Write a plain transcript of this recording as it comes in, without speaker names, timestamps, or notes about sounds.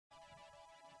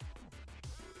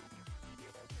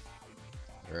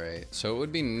Alright, so it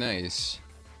would be nice.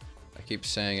 I keep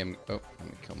saying I'm... Oh, let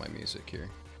me kill my music here.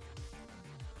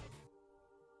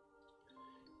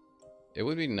 It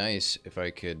would be nice if I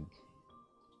could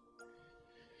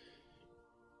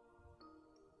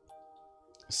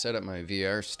set up my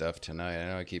VR stuff tonight. I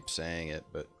know I keep saying it,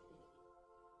 but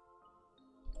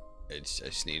I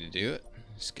just need to do it.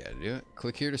 Just gotta do it.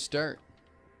 Click here to start.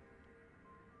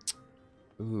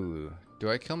 Ooh, do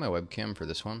I kill my webcam for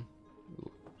this one?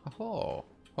 Ooh. Ho-ho.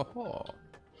 Ho-ho.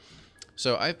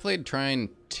 So I've played Trine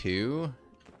 2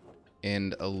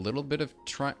 and a little bit of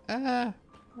Trine... a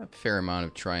fair amount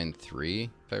of Trine 3,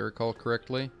 if I recall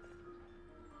correctly.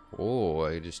 Oh,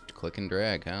 I just click and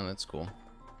drag, huh? That's cool.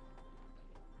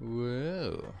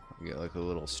 Whoa. We got like a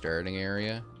little starting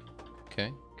area.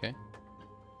 Okay, okay.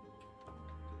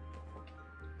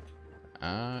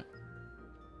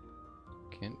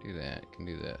 Can't do that. Can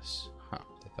do this. Huh.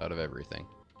 I thought of everything.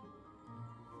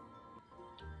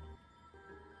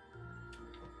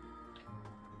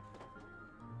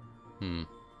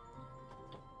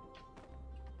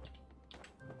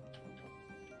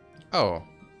 Oh,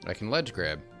 I can ledge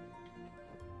grab.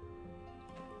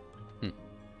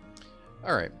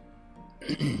 Alright.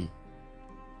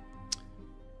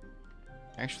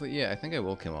 Actually, yeah, I think I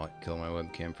will kill my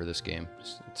webcam for this game.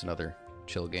 It's another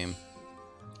chill game.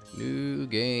 New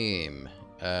game.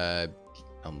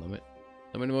 Unlimit.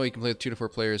 Limited mode, you can play with 2 to 4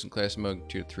 players. In classic mode,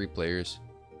 2 to 3 players.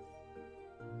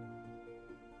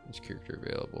 Each character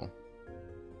available.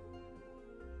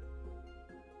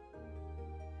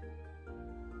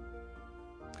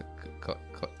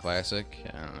 Classic?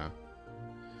 I don't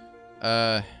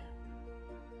know.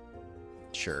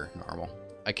 Sure, normal.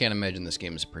 I can't imagine this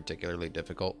game is particularly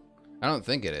difficult. I don't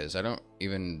think it is. I don't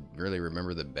even really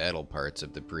remember the battle parts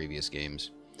of the previous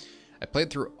games. I played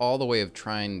through all the way of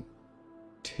Trine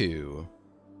 2.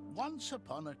 Once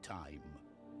upon a time,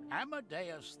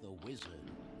 Amadeus the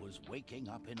wizard was waking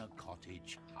up in a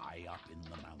cottage high up in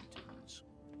the mountains.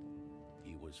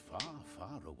 He was far,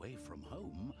 far away from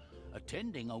home,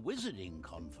 attending a wizarding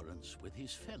conference with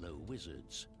his fellow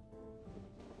wizards.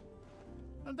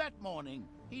 And that morning,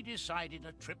 he decided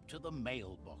a trip to the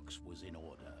mailbox was in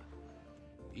order,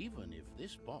 even if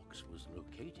this box was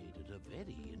located at a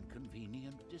very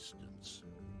inconvenient distance.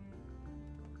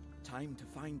 Time to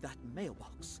find that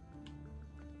mailbox.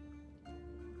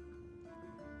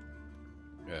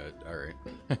 Alright.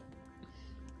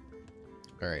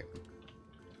 Alright.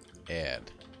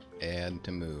 Add. Add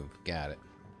to move. Got it.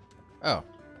 Oh.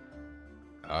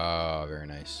 Oh, very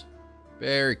nice.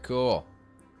 Very cool.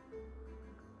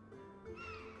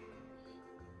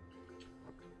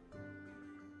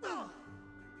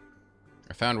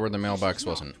 I found where the mailbox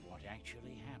wasn't. What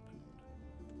actually happened?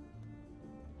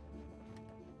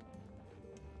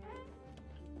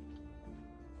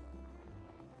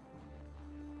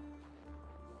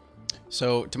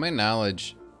 So, to my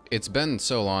knowledge, it's been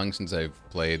so long since I've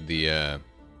played the,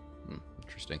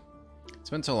 interesting. It's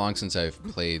been so long since I've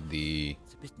played the...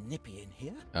 It's a bit nippy in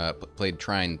here. Played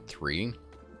Trine 3.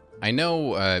 I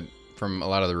know, from a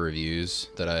lot of the reviews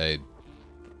that I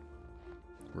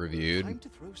reviewed... Time to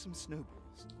throw some snowballs.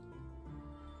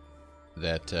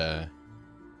 That,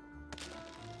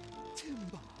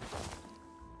 Timber.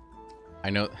 I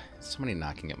know... Somebody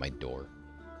knocking at my door.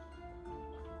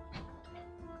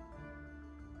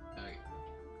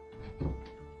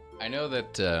 I know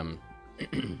that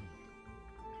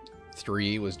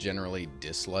 3 was generally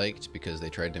disliked because they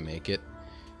tried to make it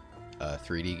a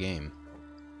 3D game.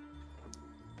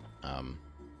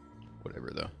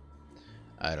 Whatever though.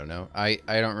 I don't know. I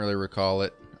don't really recall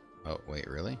it. Oh, wait,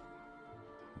 really?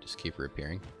 Just keep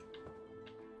reappearing.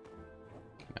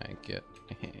 Can I get...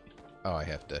 Oh, I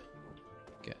have to...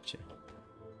 Gotcha.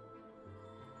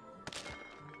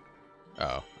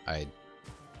 Oh, I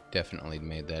definitely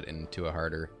made that into a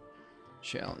harder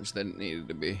challenge than it needed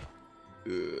to be.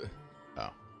 Ugh.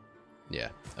 Oh. Yeah,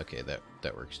 okay,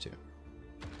 that works too.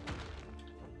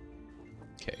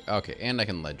 Okay, and I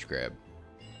can ledge grab.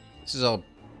 This is all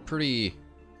pretty...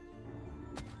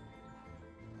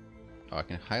 Oh, I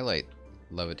can highlight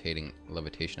levitation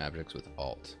objects with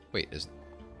Alt. Wait, is...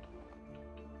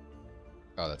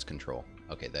 Oh, that's Control.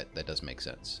 Okay, that does make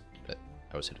sense. That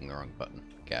I was hitting the wrong button.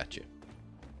 Gotcha.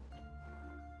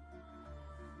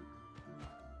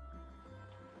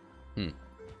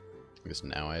 I guess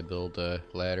now I build a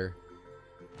ladder.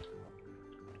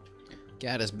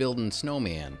 Got us building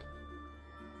snowman.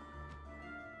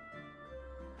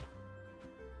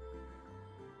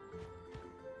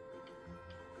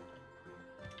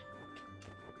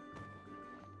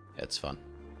 That's fun.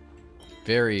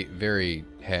 Very, very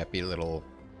happy little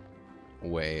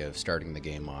way of starting the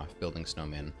game off. Building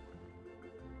snowman.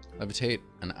 Levitate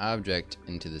an object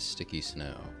into the sticky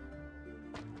snow.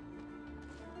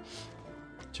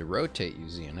 To rotate,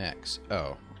 use Z and X.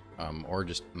 Oh, or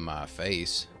just my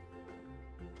face.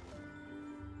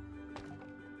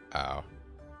 Ow.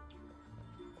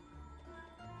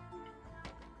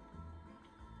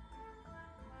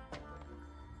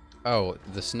 Oh,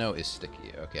 the snow is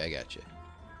sticky. Okay, I got you.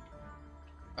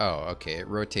 Oh, okay. It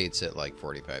rotates at like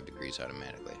 45 degrees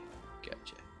automatically.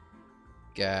 Gotcha.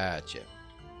 Gotcha.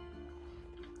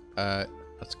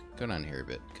 Let's go down here a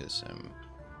bit because I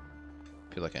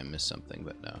feel like I missed something,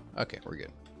 but no. Okay, we're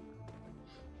good.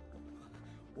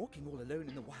 Walking all alone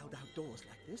in the wild outdoors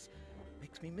like this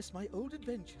makes me miss my old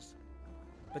adventures,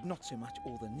 but not so much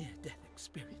all the near-death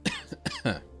experiences.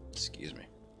 Excuse me.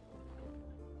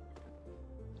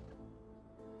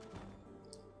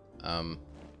 Oh?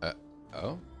 I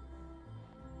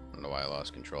don't know why I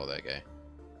lost control of that guy.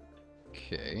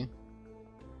 Okay.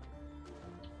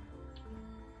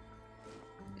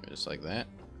 Just like that.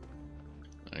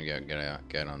 I gotta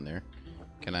get on there.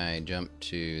 Can I jump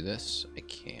to this? I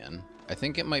can. I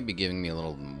think it might be giving me a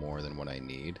little more than what I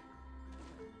need.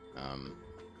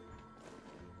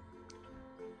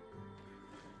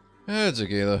 That's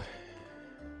okay though.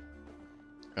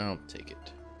 I'll take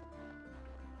it.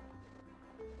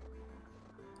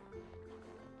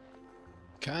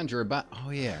 Conjure a bot. Oh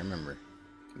yeah, I remember.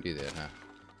 Can do that, huh?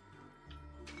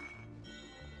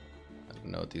 I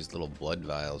don't know what these little blood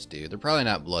vials do. They're probably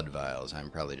not blood vials. I'm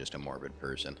probably just a morbid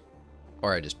person.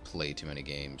 Or I just play too many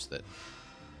games that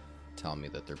tell me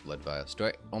that they're blood vials. Do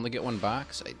I only get one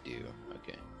box? I do.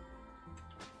 Okay.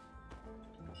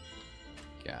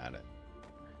 Got it.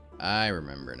 I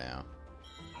remember now.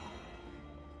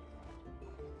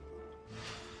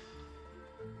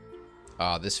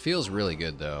 This feels really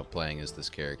good though, playing as this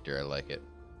character. I like it.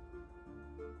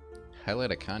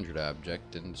 Highlight a conjured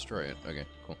object and destroy it. Okay,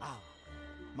 cool. Ah,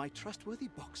 my trustworthy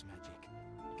box magic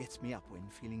gets me up when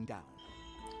feeling down.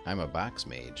 I'm a box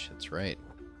mage, that's right.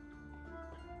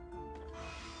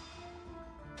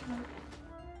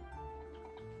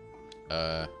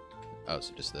 Oh,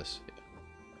 so just this.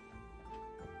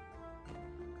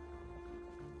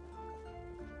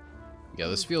 Yeah,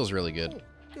 this feels really good. Oh,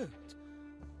 good.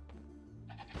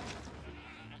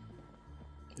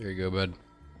 There you go, bud.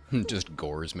 Just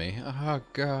gores me. Oh,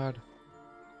 God.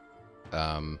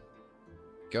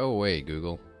 Go away,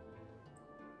 Google.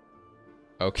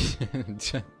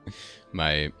 Okay.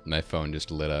 my phone just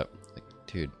lit up. Like,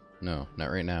 dude, no, not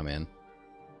right now, man.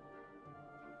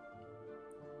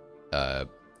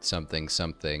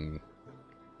 Something.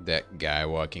 That guy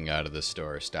walking out of the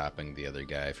store stopping the other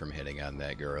guy from hitting on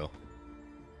that girl.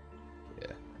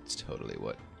 Yeah, that's totally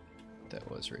what that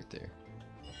was right there.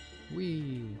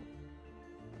 Whee!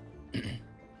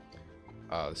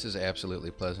 Oh, this is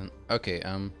absolutely pleasant. Okay,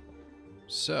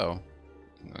 so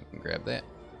I can grab that.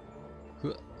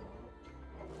 I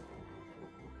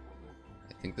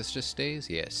think this just stays.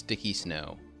 Yeah, sticky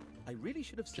snow. I really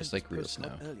should have sent Just like this real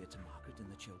postcard snow. earlier to Margaret and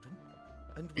the children.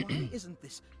 And why isn't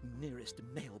this nearest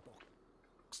mailbox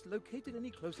located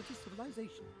any closer to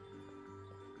civilization?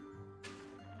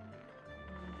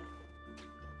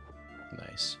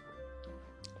 Nice.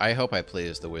 I hope I play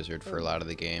as the wizard for a lot of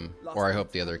the game, or I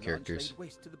hope the other characters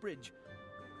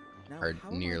are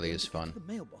nearly as fun.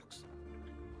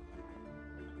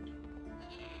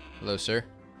 Hello, sir.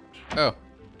 Oh.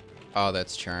 Oh,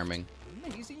 that's charming.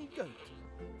 Amazing goat.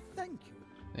 Thank you.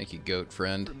 Thank you, goat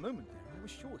friend. For a moment there, I was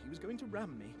sure he was going to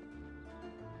ram me.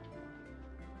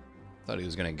 Thought he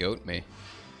was gonna goat me.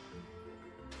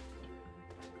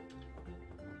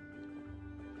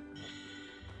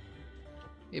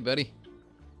 Hey, buddy.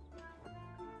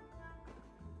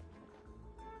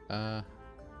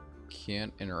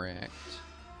 Can't interact.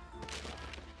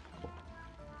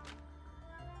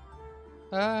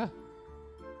 There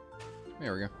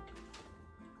we go.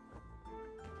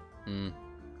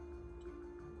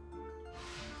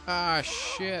 Ah,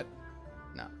 shit.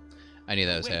 No. I knew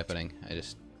that was happening.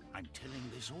 I'm telling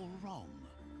this all wrong.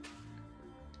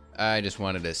 I just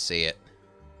wanted to see it.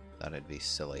 Thought it'd be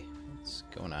silly. What's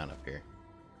going on up here?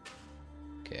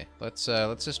 Okay, let's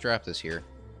just drop this here.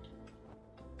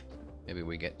 Maybe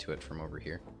we get to it from over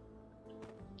here.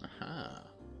 Aha.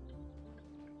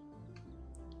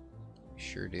 We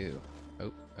sure do.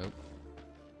 Oh, oh.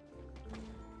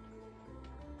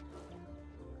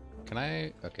 Can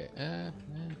I? Okay.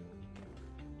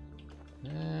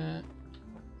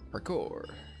 Parkour.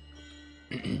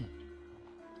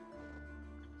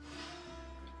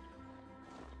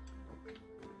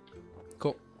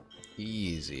 Cool.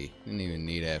 Easy. Didn't even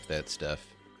need half that stuff.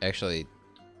 Actually,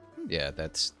 Yeah,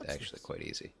 that's actually quite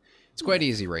easy. It's quite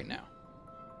easy right now.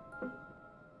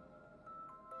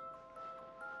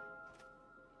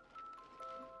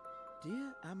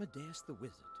 Dear Amadeus the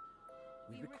Wizard,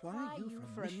 we require you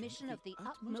for a mission of the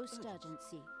utmost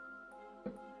urgency.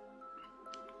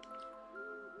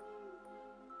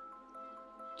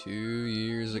 Two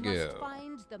years ago. You must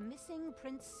find the missing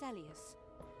Prince Celius,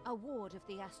 a ward of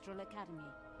the Astral Academy.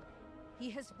 He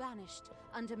has vanished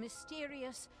under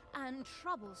mysterious and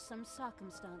troublesome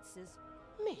circumstances.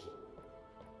 Me?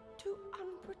 Too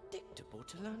unpredictable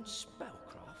to learn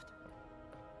spellcraft?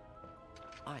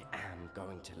 I am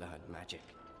going to learn magic.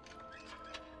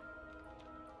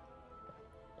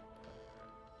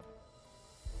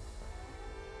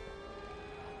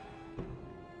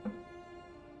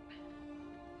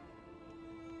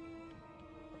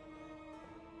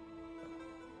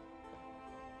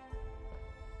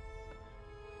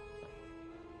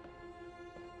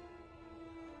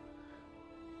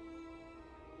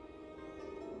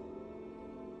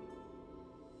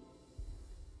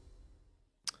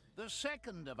 The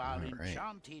second of our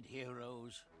enchanted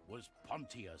heroes was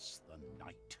Pontius the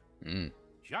Knight.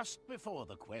 Just before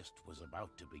the quest was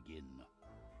about to begin,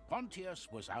 Pontius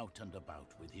was out and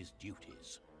about with his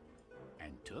duties.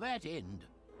 And to that end,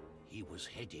 he was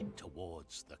headed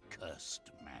towards the Cursed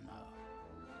Manor.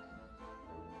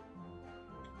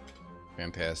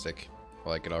 Fantastic. I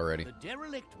like it already. The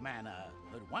derelict manor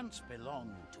had once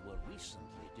belonged to a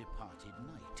recently departed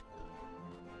knight.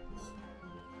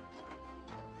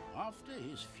 After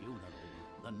his funeral,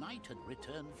 the knight had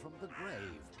returned from the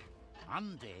grave,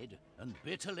 undead and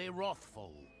bitterly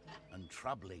wrathful, and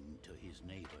troubling to his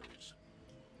neighbors.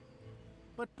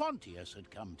 But Pontius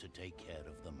had come to take care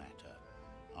of the matter,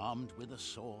 armed with a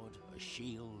sword, a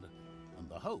shield, and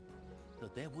the hope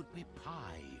that there would be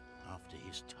pie after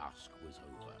his task was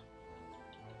over.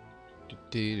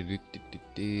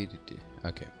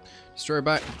 Okay. Destroy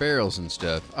barrels and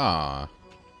stuff. Ah.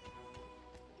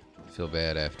 Feel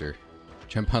bad after.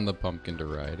 Jump on the pumpkin to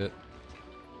ride it.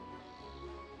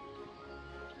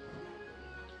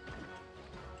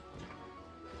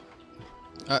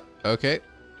 Okay.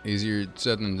 Easier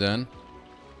said than done.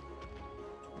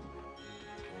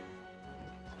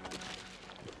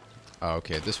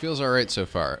 Okay, this feels alright so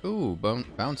far. Ooh,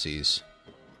 bouncies.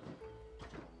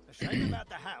 A shame about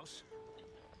the house.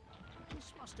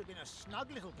 This must have been a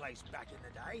snug little place back in the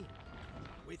day.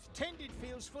 With tended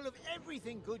fields full of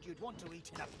everything good you'd want to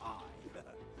eat in a pie.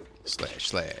 Slash,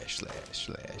 slash, slash,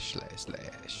 slash, slash,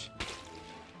 slash.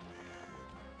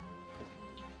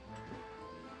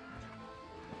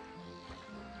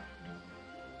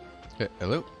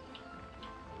 Hello?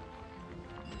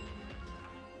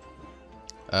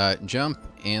 Jump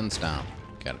and stomp.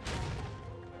 Got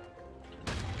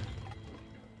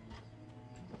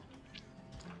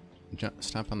it.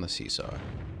 Stomp on the seesaw.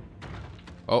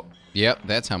 Oh, yep,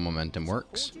 that's how momentum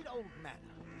works. Old manor,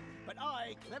 but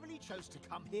I cleverly chose to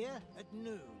come here at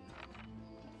noon.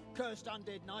 Cursed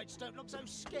undead nights don't look so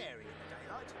scary in the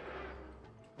daylight.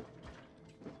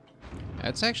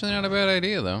 That's actually not a bad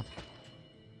idea, though.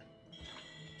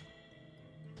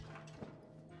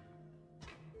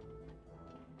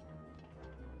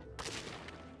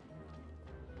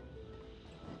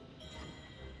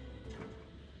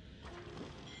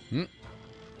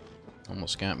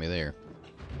 Almost got me there.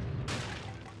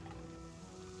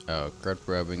 Oh, crud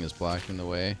rubbing is blocking the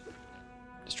way.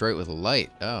 Destroy it with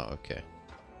light. Oh, okay.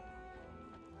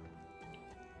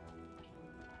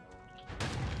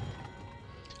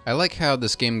 I like how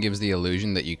this game gives the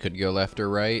illusion that you could go left or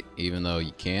right, even though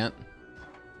you can't.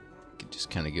 It just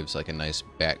kind of gives like a nice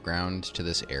background to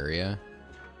this area.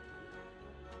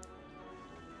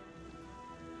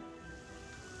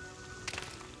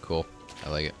 Cool. I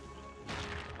like it.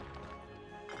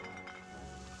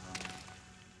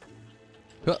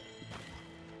 Huh.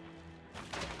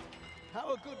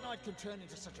 How a good knight can turn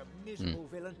into such a miserable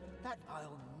villain, that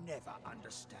I'll never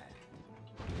understand.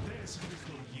 There's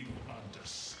little you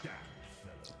understand,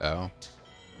 fellow. Oh.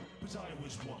 But I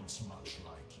was once much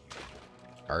like you.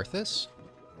 Arthas?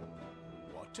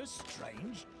 What a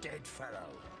strange dead fellow.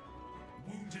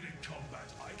 Wounded in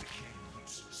combat, I became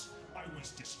useless. I was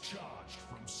discharged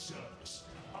from service.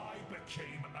 I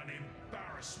became an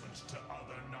embarrassment to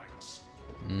other knights.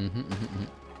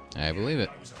 I believe it.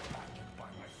 I was abandoned by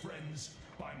my friends,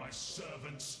 by my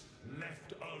servants,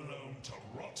 left alone to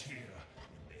rot here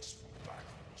in this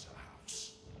backwater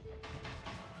house.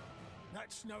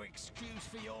 That's no excuse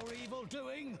for your evil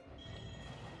doing.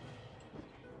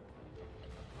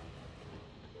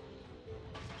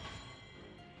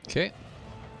 Okay.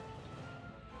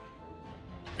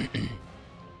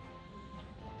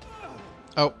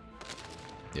 Oh,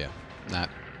 Yeah, not...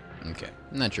 Okay,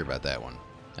 I'm not sure about that one.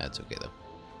 That's okay, though.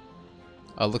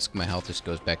 Oh, looks like my health just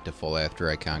goes back to full after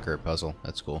I conquer a puzzle.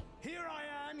 That's cool. Here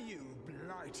I am, you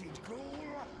blighted ghoul.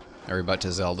 Are we about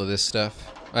to Zelda this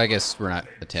stuff? I guess we're not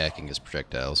attacking his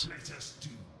projectiles. Let us do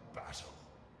battle.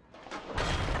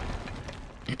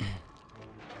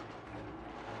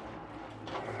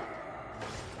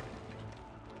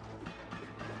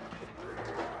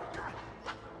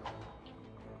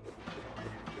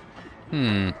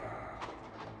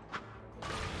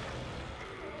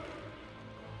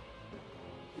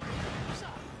 Sir,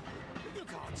 you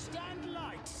can't stand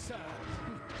light, sir.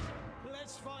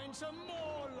 Let's find some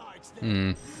more light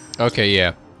then. Okay,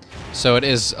 yeah. So it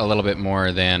is a little bit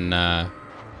more than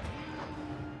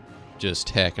just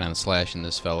hacking and slashing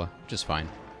this fella, which is fine.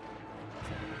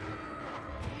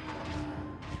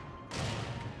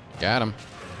 Got him.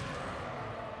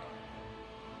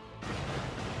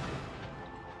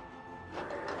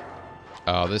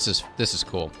 Oh, this is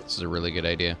cool. This is a really good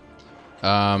idea.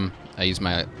 I use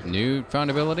my new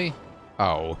found ability.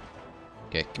 Oh.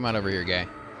 Okay, come on over here, guy.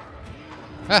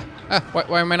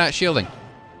 Why am I not shielding?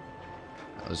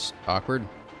 That was awkward.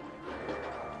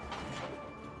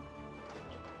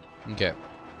 Okay.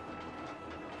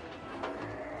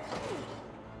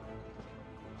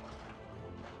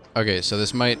 Okay, so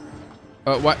this might...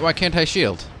 Oh, why can't I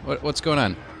shield? What's going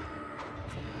on?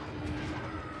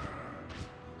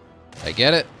 I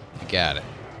get it. I got it.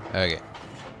 Okay.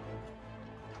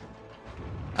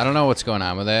 I don't know what's going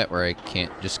on with that, where I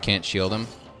just can't shield him.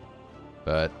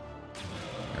 But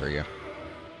there we go.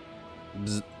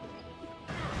 Bzz.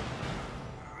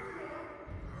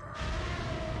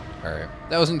 Alright.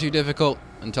 That wasn't too difficult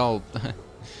until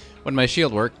when my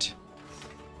shield worked.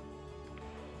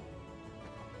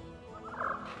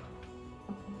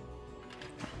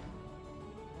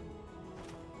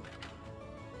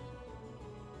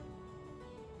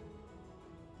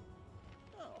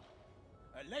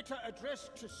 A letter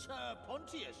addressed to Sir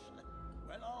Pontius.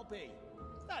 Well, I'll be.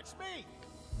 That's me.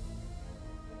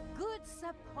 Good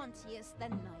Sir Pontius the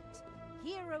Knight,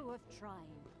 hero of Trine.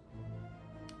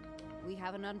 We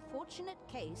have an unfortunate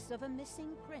case of a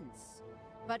missing prince,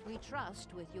 but we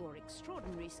trust with your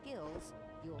extraordinary skills,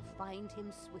 you'll find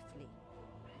him swiftly.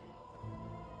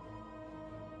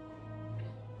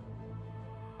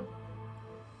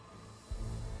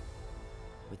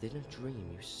 Within a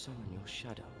dream, you summon your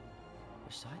shadow.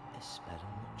 Recite this spell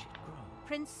and watch it grow.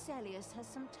 Prince Celius has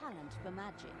some talent for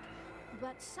magic,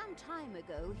 but some time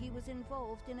ago he was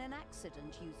involved in an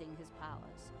accident using his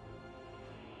powers.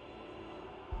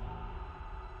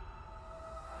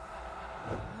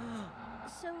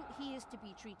 So he is to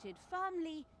be treated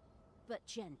firmly, but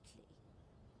gently.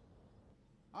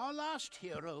 Our last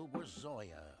hero was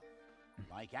Zoya.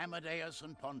 Like Amadeus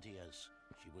and Pontius,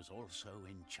 she was also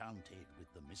enchanted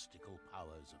with the mystical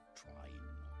powers of Trine.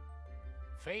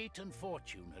 Fate and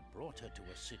fortune had brought her to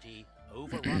a city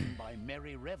overrun by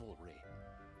merry revelry,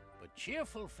 but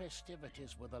cheerful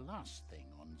festivities were the last thing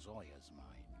on Zoya's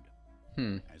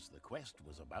mind. As the quest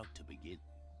was about to begin.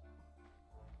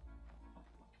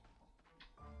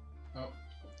 Oh,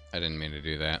 I didn't mean to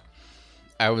do that.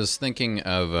 I was thinking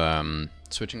of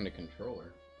switching to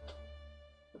controller.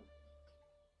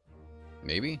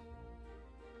 Maybe?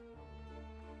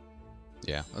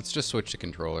 Yeah, let's just switch to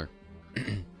controller.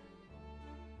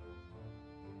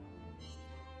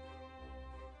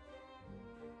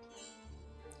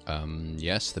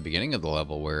 Yes, the beginning of the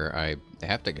level where I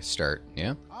have to start,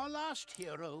 yeah? Our last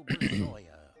hero was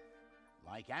Zoya.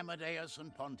 Like Amadeus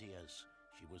and Pontius,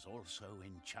 she was also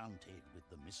enchanted with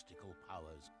the mystical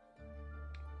powers.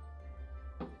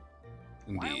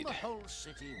 While Indeed. the whole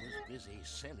city was busy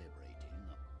celebrating,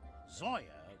 Zoya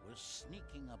was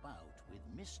sneaking about with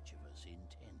mischievous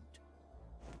intent.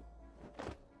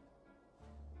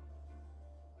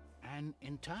 An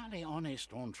entirely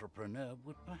honest entrepreneur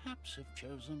would perhaps have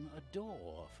chosen a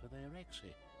door for their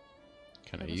exit.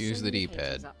 Can I There were use so the many D-pad?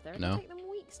 haters up there, No? It'll take them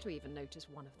weeks to even notice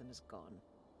one of them is gone.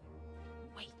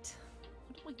 Wait,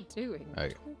 what am I doing? I'm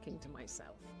Okay. talking to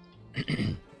myself.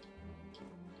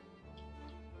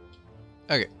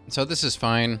 Okay, so this is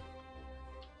fine.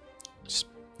 Just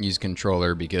use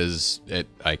controller because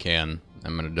I can.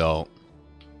 I'm an adult.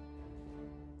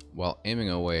 While aiming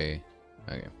away.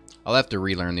 Okay. I'll have to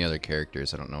relearn the other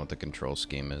characters. I don't know what the control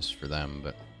scheme is for them,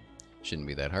 but shouldn't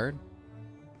be that hard.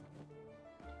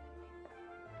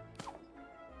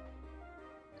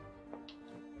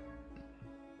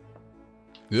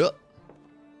 Yep.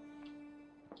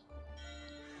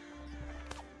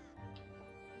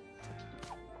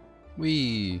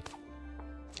 Wee.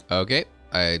 Okay,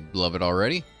 I love it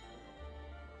already.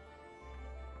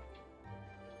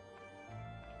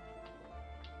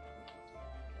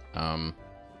 Um...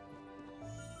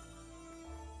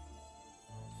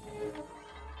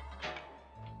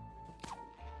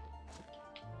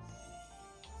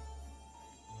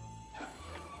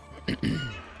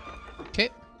 Okay.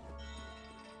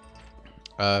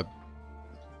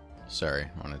 Sorry,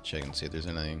 I want to check and see if there's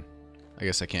anything. I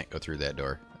guess I can't go through that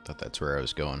door. I thought that's where I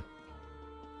was going.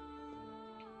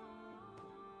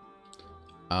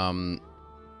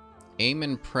 Aim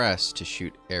and press to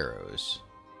shoot arrows.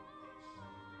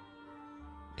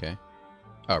 Okay.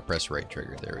 Oh, press right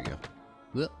trigger. There we go.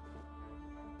 Whoop.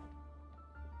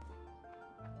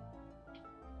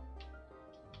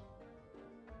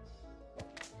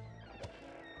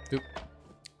 Oop.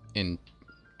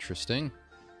 Interesting.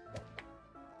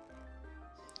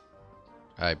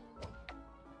 I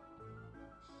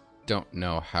don't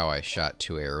know how I shot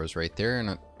 2 arrows right there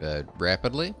and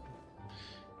rapidly.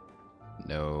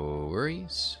 No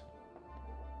worries.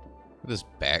 Look at this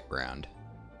background.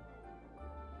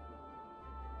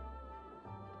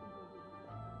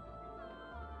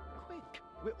 Quick,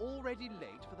 we're already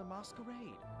late for the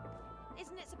masquerade.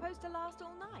 Isn't it supposed to last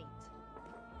all night?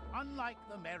 Unlike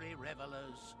the merry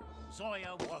revelers,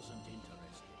 Zoya wasn't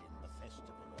interested in the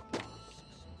festival of masks.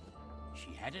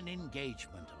 She had an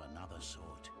engagement of another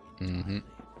sort entirely.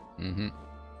 Mm-hmm.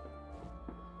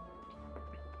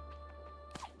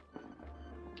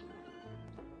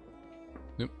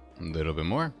 Nope. A little bit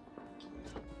more.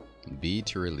 B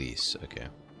to release. Okay.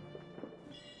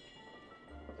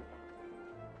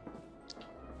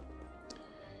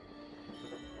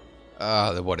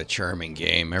 Ah, what a charming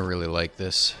game. I really like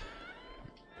this.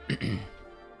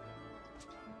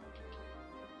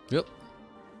 Yep.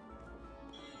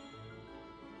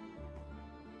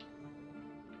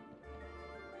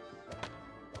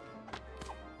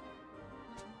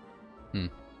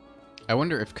 I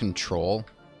wonder if control...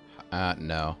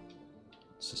 no.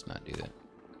 Let's just not do that.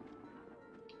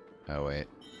 Oh, wait.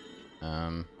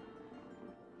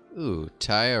 Ooh,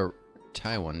 tie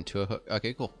one to a hook.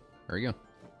 Okay, cool. There we go.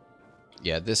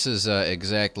 Yeah, this is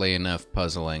exactly enough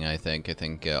puzzling, I think. I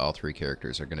think all 3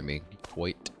 characters are going to be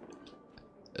quite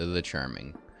the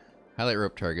charming. Highlight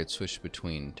rope targets, switch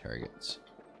between targets.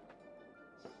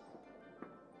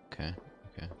 Okay,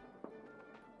 okay.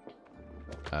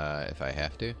 If I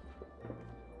have to.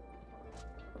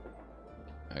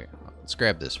 Okay, well, let's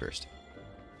grab this first.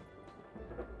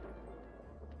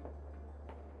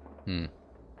 I'm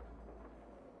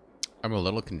a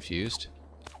little confused.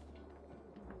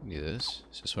 Do this.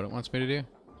 Is this what it wants me to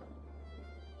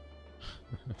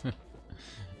do?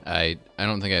 I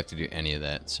don't think I have to do any of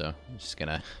that, so I'm just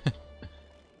gonna...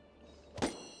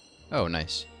 Oh,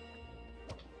 nice.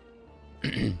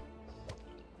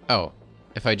 Oh,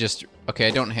 if I just... Okay,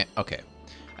 I don't okay.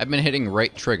 I've been hitting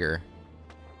right trigger.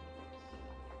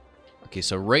 Okay,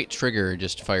 so right trigger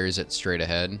just fires it straight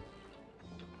ahead.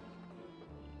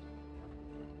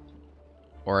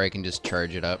 Or I can just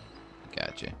charge it up.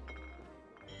 Gotcha.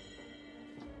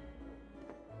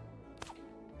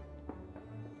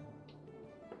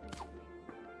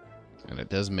 And it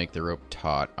does make the rope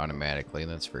taut automatically.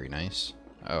 That's very nice.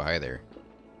 Oh, hi there.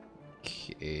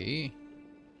 Okay.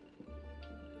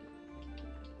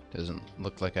 Doesn't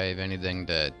look like I have anything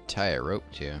to tie a rope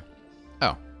to.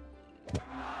 Oh.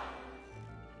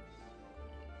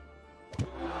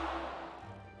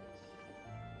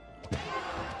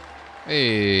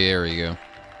 Hey, there we go.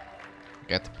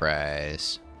 Got the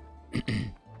prize.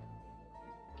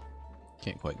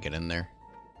 Can't quite get in there.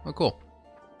 Oh, cool.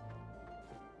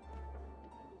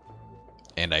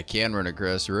 And I can run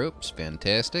across ropes.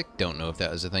 Fantastic. Don't know if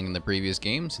that was a thing in the previous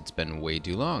games. It's been way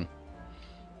too long.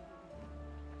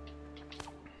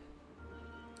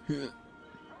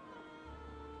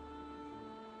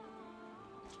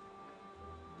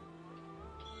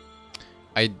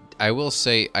 I will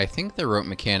say, I think the rope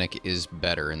mechanic is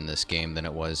better in this game than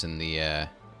it was in the, in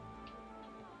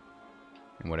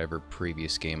whatever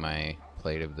previous game I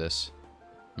played of this.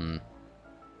 How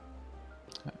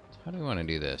do we want to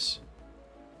do this?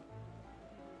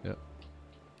 Yep.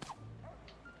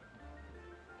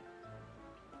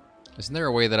 Isn't there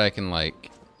a way that I can, like,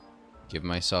 give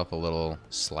myself a little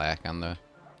slack on the...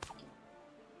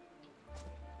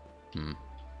 I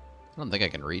don't think I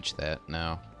can reach that,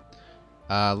 no.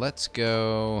 Let's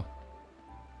go...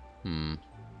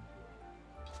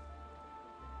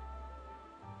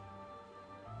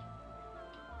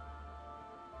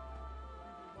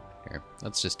 Here,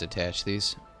 let's just detach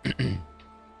these.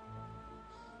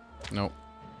 Nope.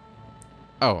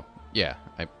 Oh, yeah,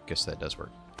 I guess that does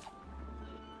work.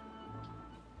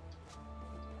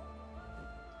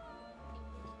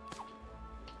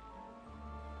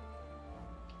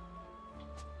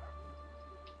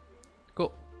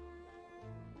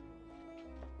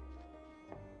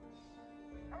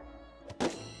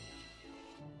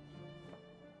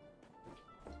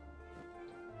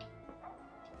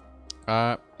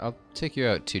 I'll take you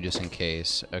out too, just in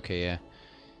case. Okay, yeah.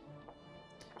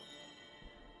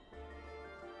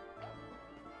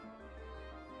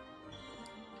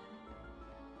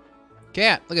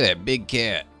 Cat! Look at that big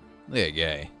cat. Look at that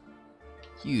guy.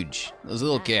 Huge. Those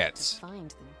little cats. Find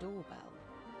the doorbell.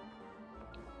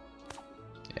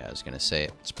 Yeah, I was gonna say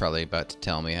it's probably about to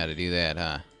tell me how to do that,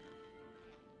 huh?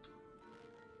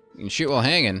 You can shoot while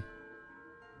hanging.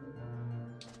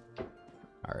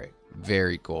 Alright,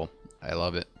 very cool. I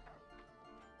love it.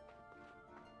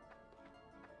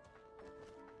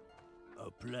 A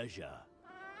pleasure.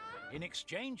 In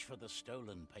exchange for the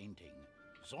stolen painting,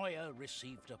 Zoya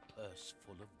received a purse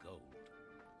full of gold.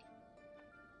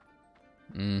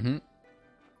 Mm-hmm.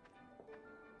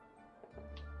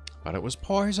 But it was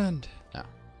poisoned. No.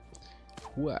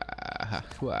 Wah,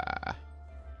 wah.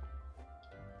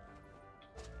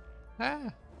 Ah.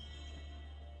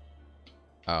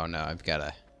 Oh no, I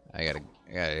gotta.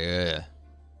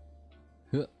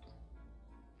 Huh.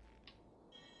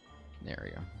 There we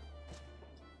go.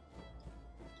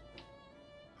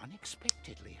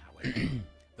 Unexpectedly, however,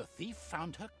 the thief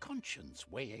found her conscience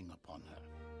weighing upon her.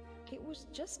 It was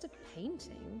just a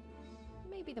painting.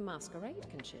 Maybe the masquerade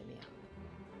can cheer me up.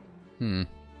 Hmm.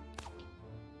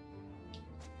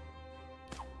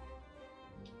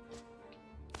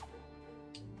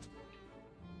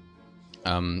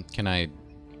 Can I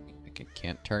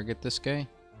can't target this guy?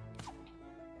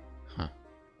 Huh.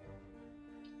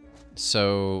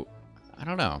 So, I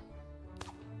don't know.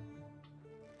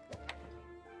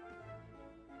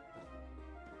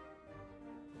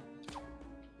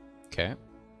 Okay.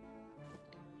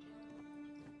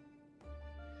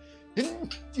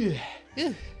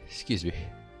 Excuse me.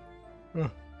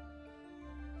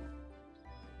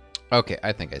 Okay,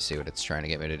 I think I see what it's trying to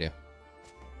get me to do.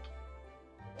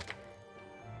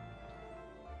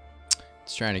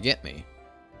 It's trying to get me.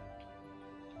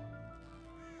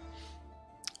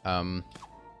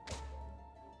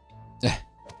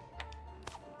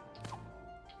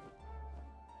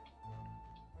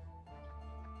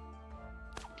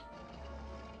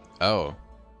 Oh.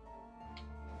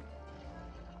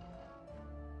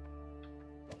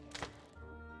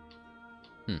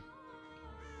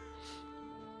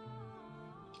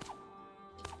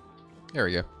 There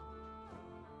we go.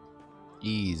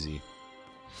 Easy.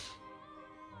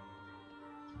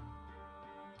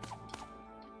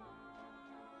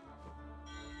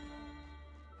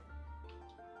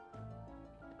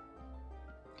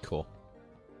 Cool.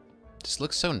 Just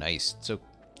looks so nice. It's so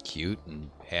cute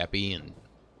and happy and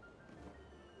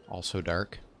also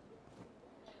dark.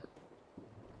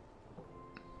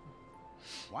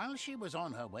 While she was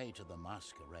on her way to the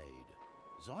masquerade,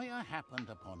 Zoya happened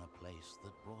upon a place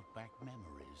that brought back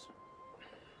memories.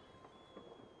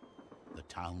 The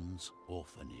town's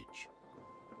orphanage.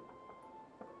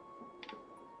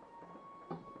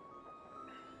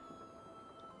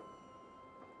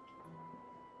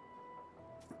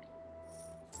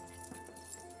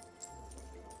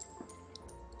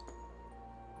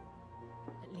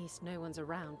 At least no one's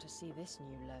around to see this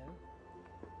new low.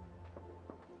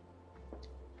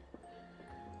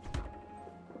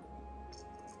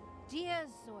 Dear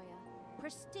Zoya,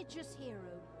 prestigious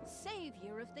hero,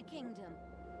 savior of the kingdom,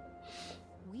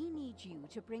 we need you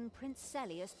to bring Prince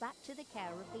Celius back to the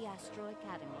care of the Astral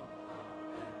Academy.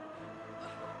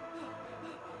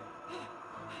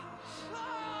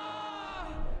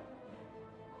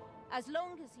 As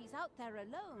long as he's out there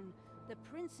alone, the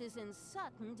prince is in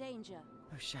certain danger.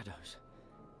 Those shadows.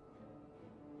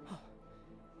 Oh,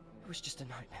 it was just a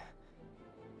nightmare.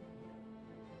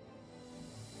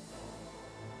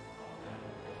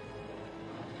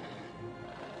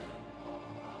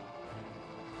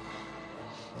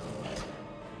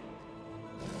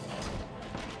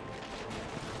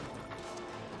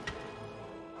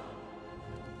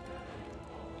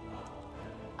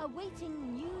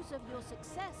 Awaiting news of your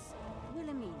success,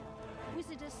 Wilhelmina,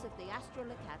 Wizardess of the Astral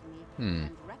Academy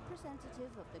and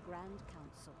representative of the Grand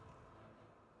Council.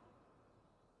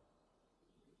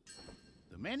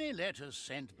 The many letters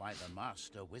sent by the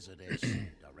Master Wizardess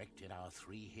directed our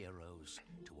three heroes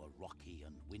to a rocky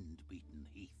and wind-beaten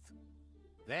heath.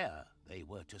 There they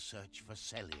were to search for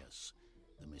Celius,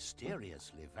 the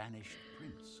mysteriously vanished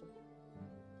prince.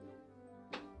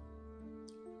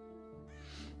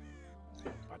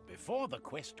 But before the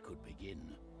quest could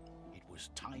begin, it was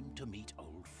time to meet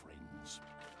old friends.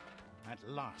 At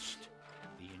last,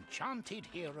 the enchanted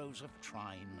heroes of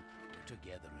Trine were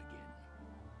together again.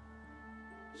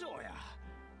 Zoya,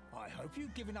 I hope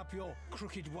you've given up your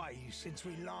crooked ways since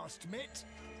we last met.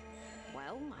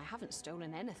 Well, I haven't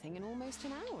stolen anything in almost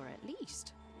an hour, at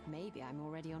least. Maybe I'm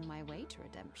already on my way to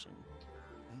redemption.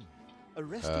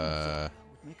 Arresting the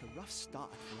would make a rough start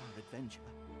for our adventure.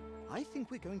 I think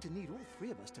we're going to need all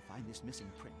three of us to find this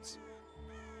missing prince.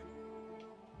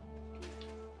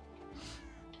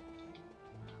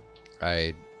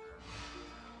 I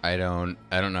don't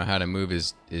know how to move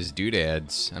his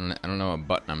doodads. I don't know what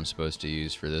button I'm supposed to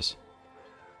use for this.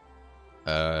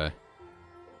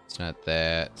 It's not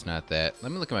that. It's not that.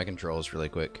 Let me look at my controls really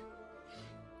quick.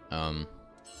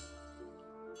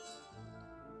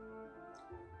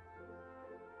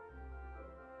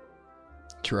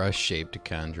 Draw a shape to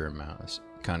conjure a mouse.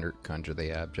 Conjure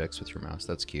the objects with your mouse.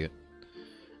 That's cute.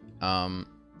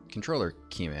 Controller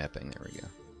key mapping. There we go.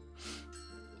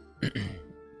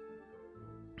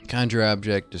 Conjure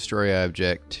object, destroy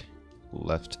object,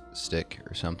 left stick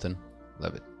or something.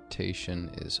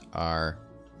 Levitation is R.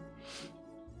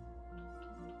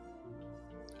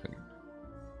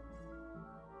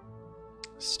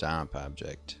 Stomp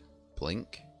object,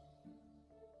 blink.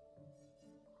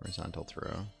 Horizontal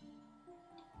throw.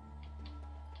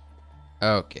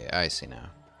 Okay, I see now.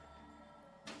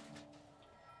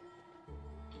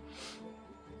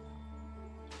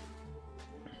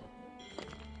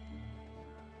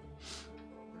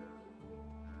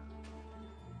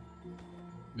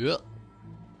 Yeah.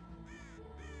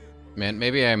 Man,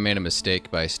 maybe I made a mistake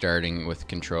by starting with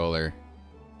controller.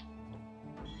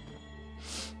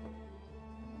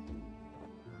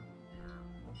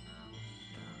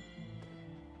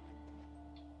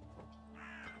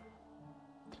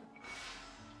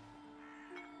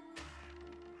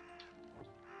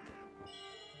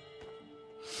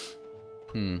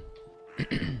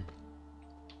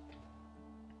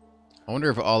 I wonder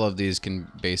if all of these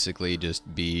can basically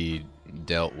just be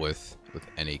dealt with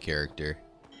any character.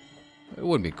 It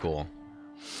would be cool.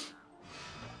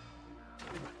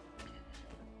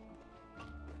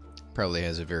 Probably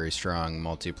has a very strong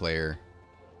multiplayer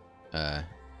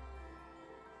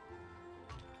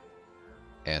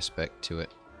aspect to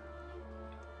it.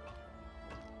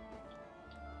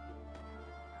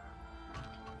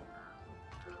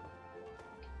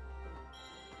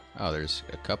 Oh, there's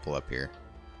a couple up here.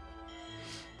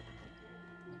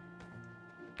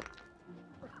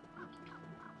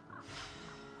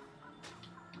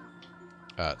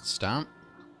 Stomp?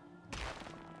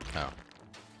 Oh.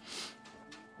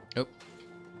 Oh.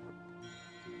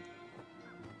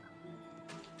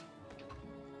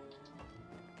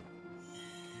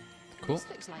 Cool. This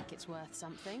looks like it's worth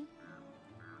something.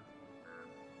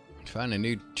 Find a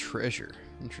new treasure.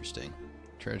 Interesting.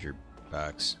 Treasure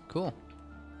box. Cool.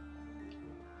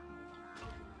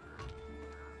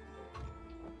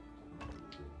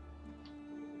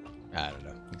 I don't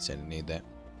know. I said I need that.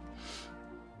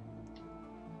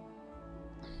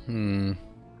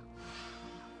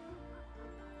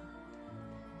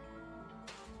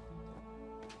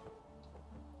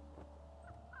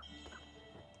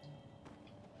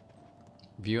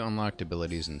 View unlocked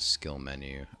abilities and skill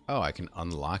menu. Oh, I can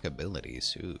unlock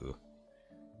abilities. Ooh.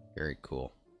 Very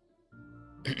cool.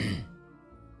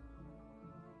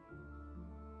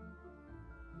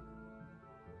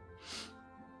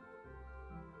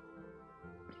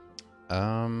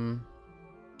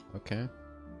 Okay.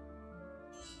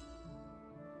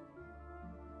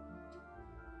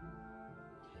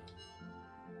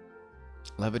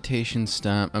 Levitation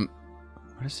stomp.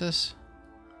 What is this?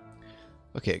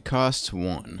 Okay, it costs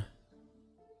 1.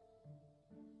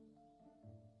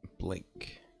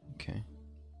 Blink. Okay.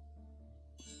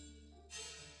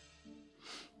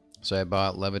 So I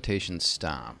bought levitation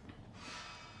stomp.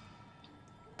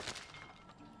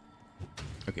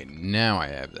 Okay, now I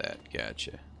have that.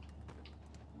 Gotcha.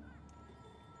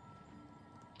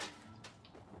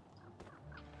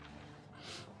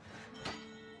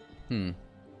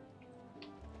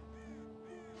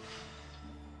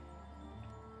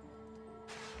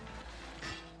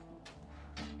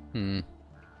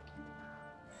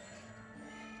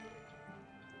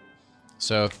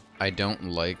 So if I don't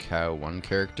like how one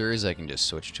character is, I can just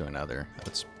switch to another.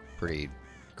 That's pretty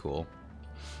cool.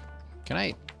 Can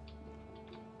I...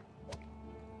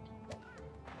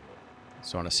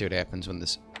 Just want to see what happens when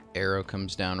this arrow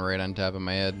comes down right on top of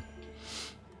my head.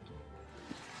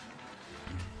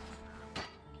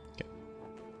 Okay.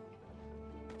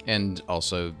 And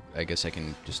also, I guess I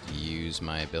can just use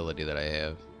my ability that I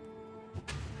have.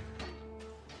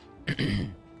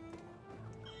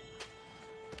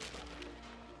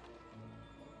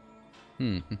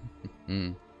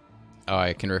 Oh,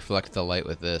 I can reflect the light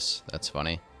with this. That's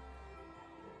funny.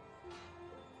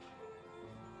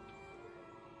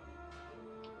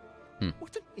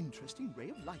 What an interesting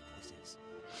ray of light this is.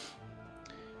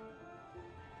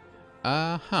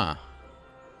 Uh-huh.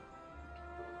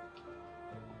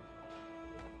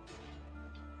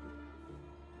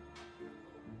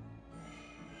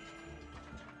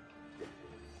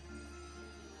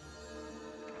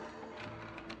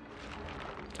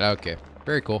 Okay,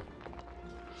 very cool.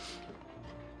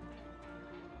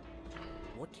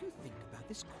 What do you think about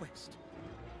this quest?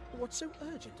 What's so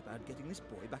urgent about getting this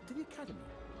boy back to the academy?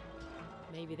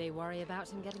 Maybe they worry about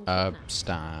him getting kidnapped.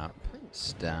 Stop.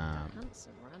 Prince. Stop.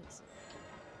 Handsome ransom.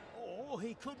 Or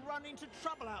he could run into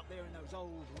trouble out there in those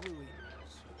old ruins.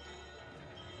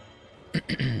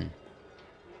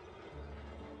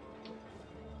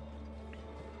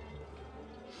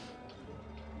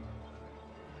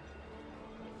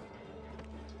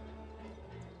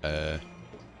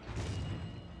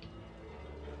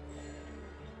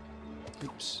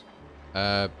 Oops.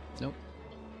 Nope.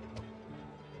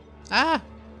 Ah!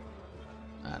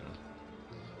 I don't know.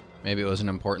 Maybe it wasn't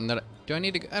important that do I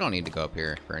need to... I don't need to go up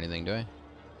here for anything, do I?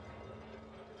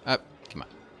 Up. Come on.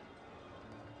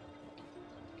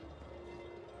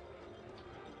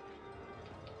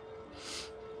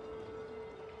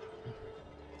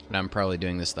 And I'm probably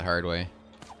doing this the hard way.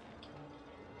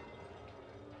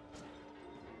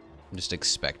 I'm just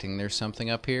expecting there's something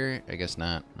up here. I guess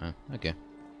not. Okay.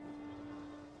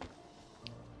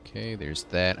 Okay, there's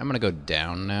that. I'm gonna go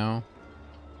down now.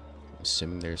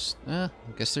 Assuming there's... I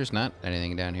guess there's not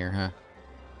anything down here, huh?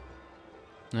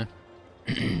 No.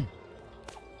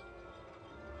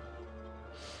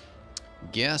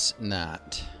 Guess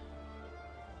not.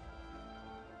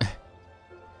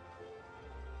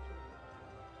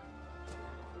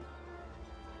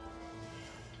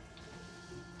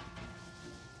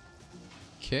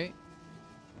 Okay.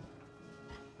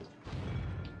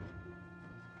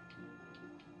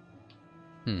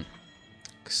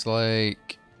 Looks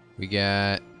like we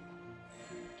got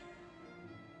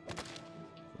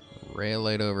rail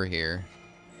light over here.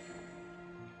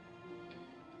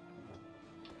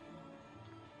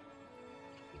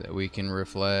 That we can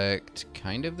reflect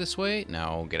kind of this way.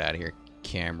 No, get out of here,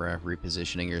 camera.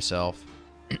 Repositioning yourself.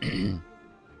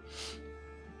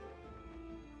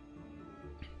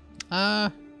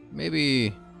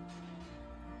 Maybe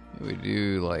we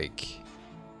do like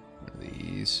one of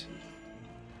these.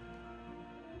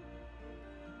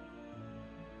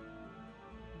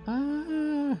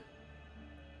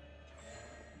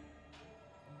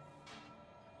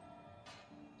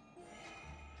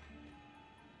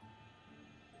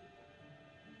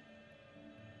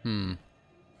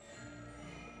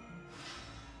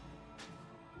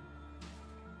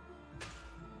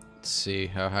 Let's see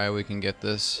how high we can get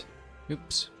this.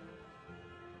 Oops.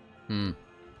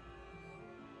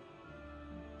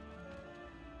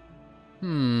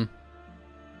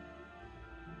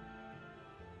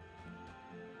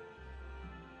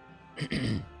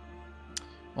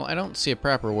 Well, I don't see a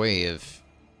proper way of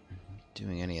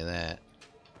doing any of that.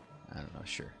 I don't know,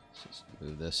 sure. Let's just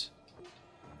move this.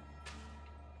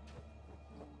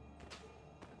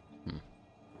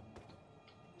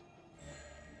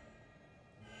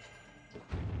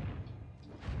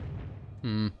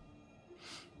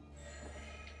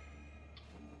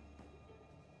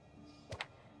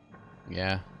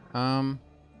 Yeah.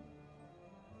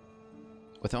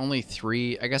 With only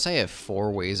 3, I guess I have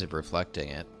 4 ways of reflecting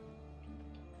it.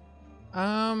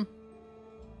 Oh,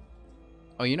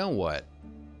 you know what?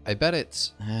 I bet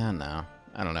it's... no.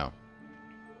 I don't know.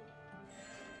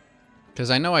 Because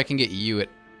I know I can get you at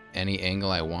any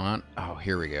angle I want. Oh,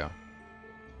 here we go.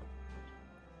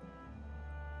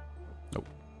 Nope.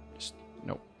 Just,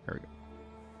 nope. There we go.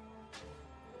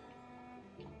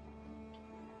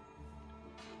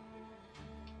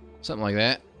 Something like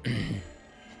that.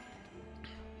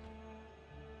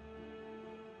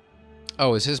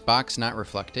 Oh, is his box not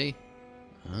reflecty?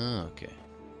 Oh, okay.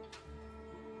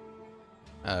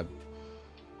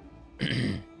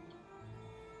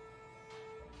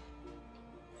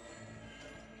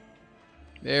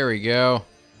 There we go.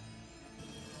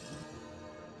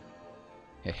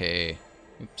 Hey, hey.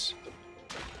 Oops.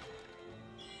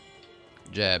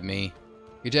 Good job, me.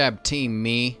 Good job, team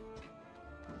me.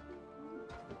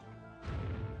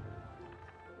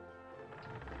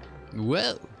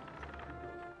 Whoa.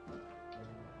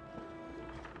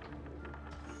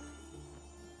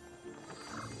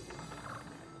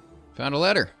 Found a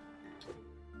letter.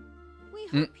 We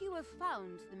hope you have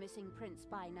found the missing prince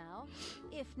by now.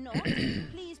 If not,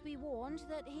 please be warned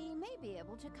that he may be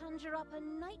able to conjure up a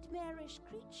nightmarish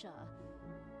creature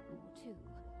or two.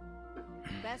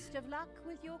 Best of luck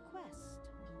with your quest.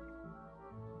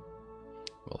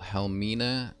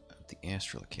 Wilhelmina of the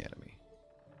Astral Academy.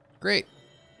 Great.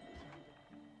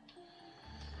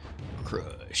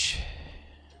 Crush.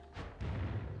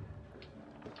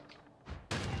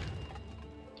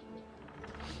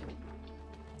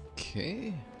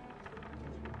 Okay.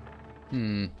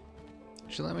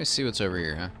 Actually, let me see what's over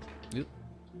here, huh? Yep.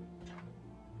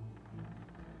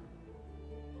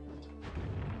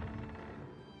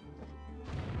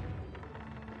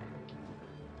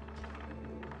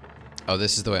 Oh,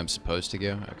 this is the way I'm supposed to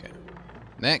go? Okay.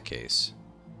 In that case.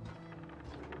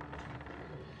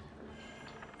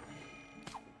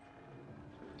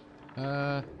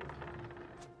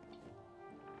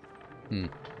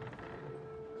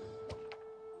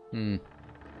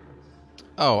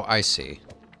 Oh, I see.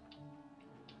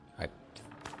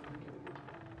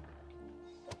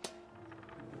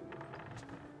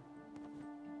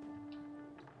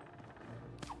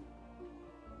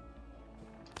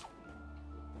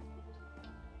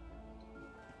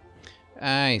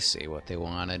 I see what they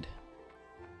wanted.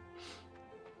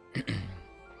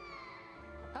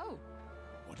 Oh,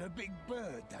 What a big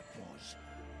bird that was.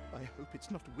 I hope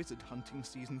it's not wizard hunting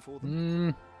season for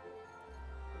them.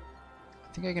 I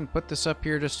think I can put this up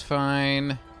here just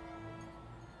fine.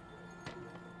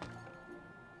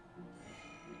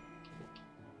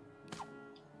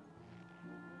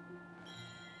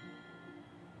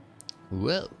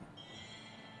 Whoa.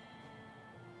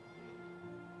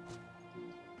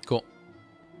 Cool.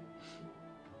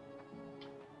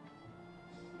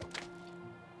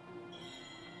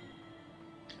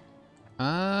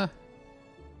 Oh.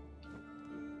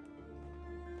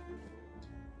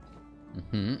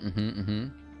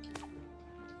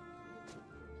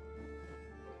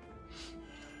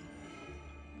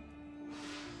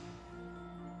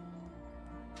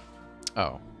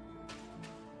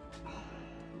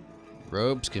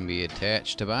 Robes can be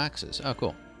attached to boxes. Oh,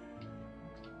 cool.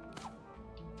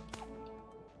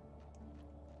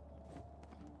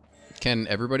 Can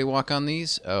everybody walk on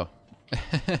these? Oh.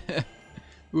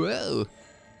 Whoa.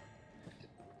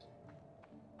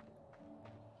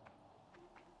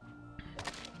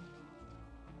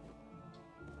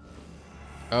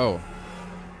 Oh.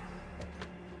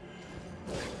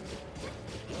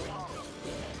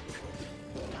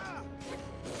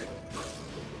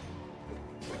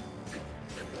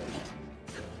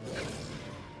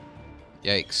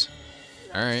 Yikes.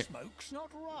 Alright. Smoke's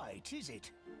not right, is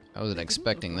it? I wasn't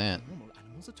expecting that. Normal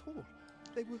animals at all.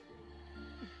 They were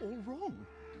all wrong.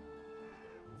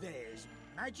 There's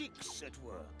magics at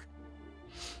work.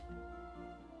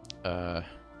 Oh.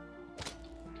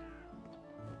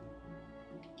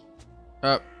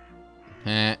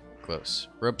 Close.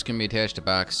 Ropes can be attached to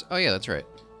box. Oh, yeah, that's right.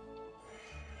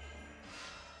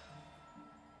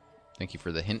 Thank you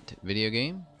for the hint, video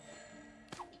game.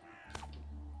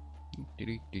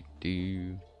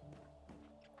 Do-do-do-do.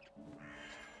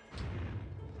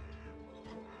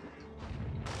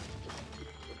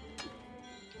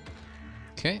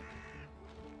 Okay.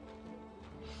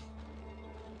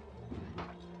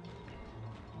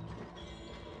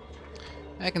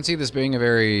 I can see this being a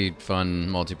very fun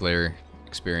multiplayer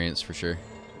experience for sure.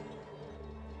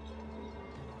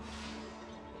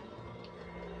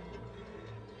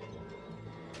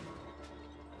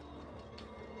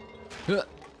 Huh.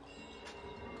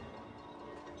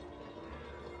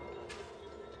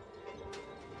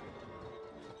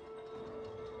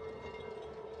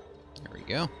 There we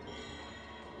go.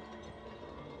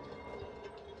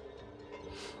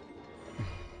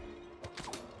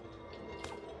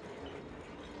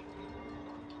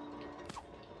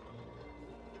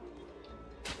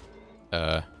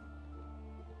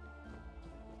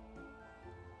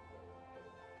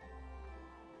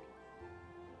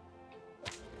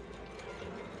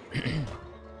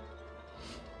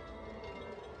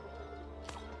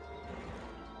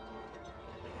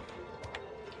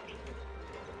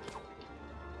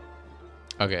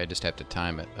 Okay, I just have to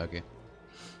time it. Okay.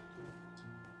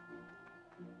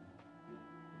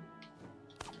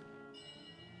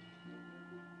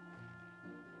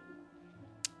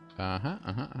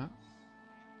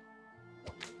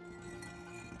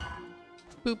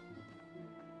 Boop.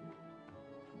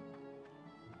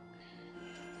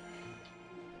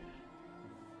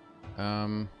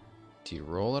 Do you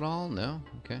roll at all? No?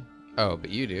 Okay. Oh, but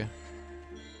you do.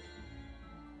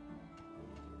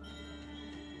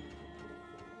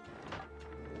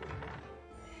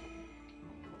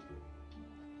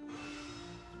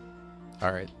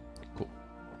 Alright, cool.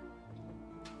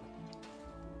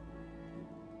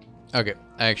 Okay,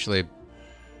 actually...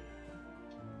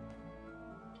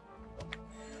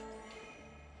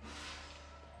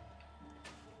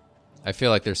 I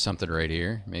feel like there's something right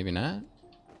here. Maybe not?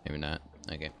 Maybe not.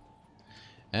 Okay.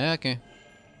 Okay.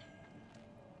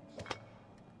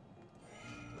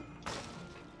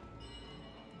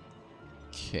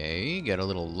 Okay, got a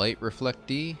little light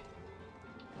reflecty.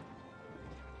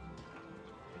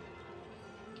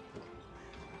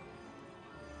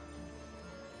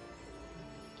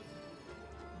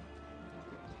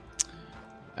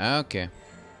 Okay.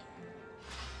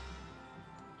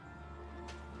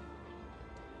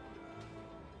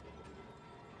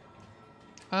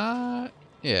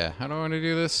 Yeah, how do I want to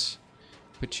do this?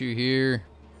 Put you here.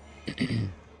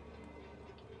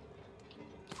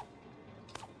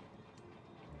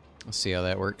 Let's see how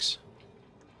that works.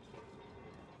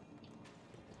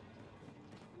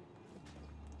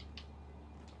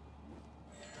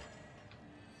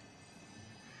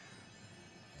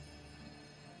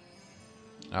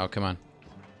 Oh, come on.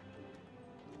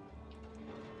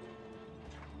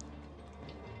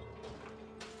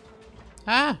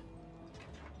 Ah!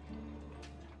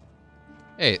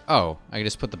 Hey, oh, I can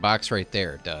just put the box right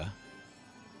there, duh.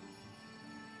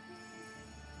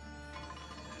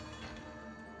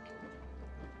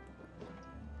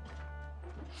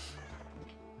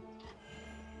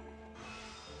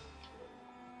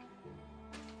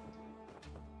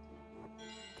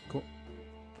 Cool.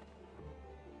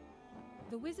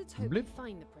 The wizards hope Blip. to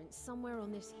find the prince somewhere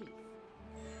on this heath.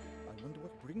 I wonder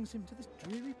what brings him to this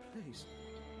dreary place.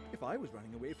 If I was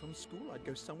running away from school, I'd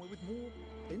go somewhere with more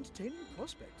entertaining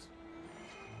prospects.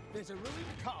 There's a ruined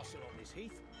castle on this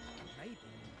heath. Maybe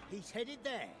he's headed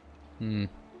there. Hmm.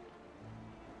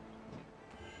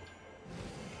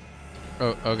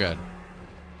 Oh, oh god.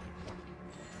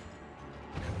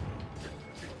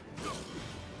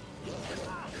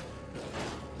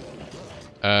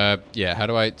 Yeah, how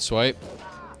do I swipe?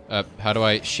 How do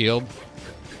I shield?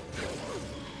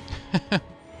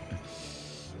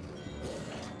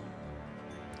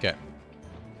 Okay.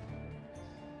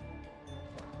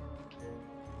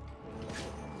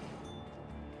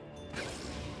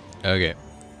 Okay.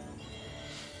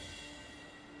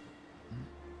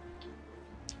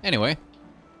 Anyway.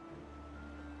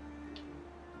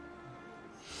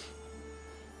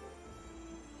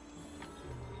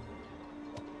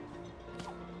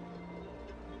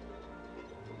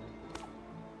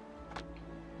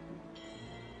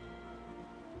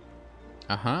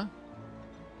 Uh-huh.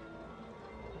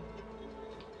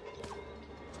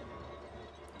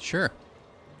 Sure.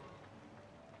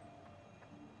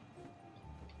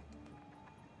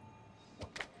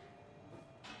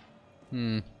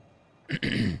 Hmm.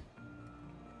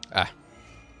 Ah.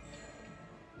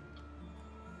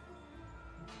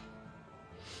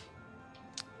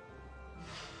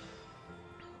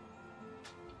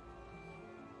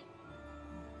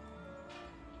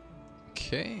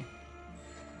 Okay.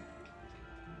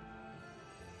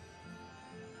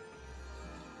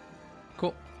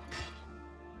 Cool.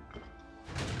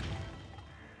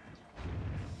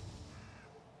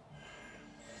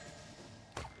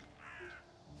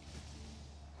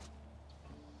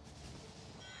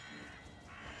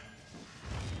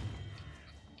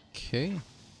 Okay.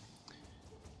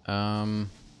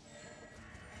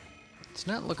 It's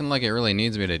not looking like it really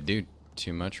needs me to do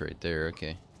too much right there.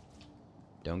 Okay.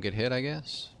 Don't get hit, I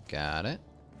guess. Got it.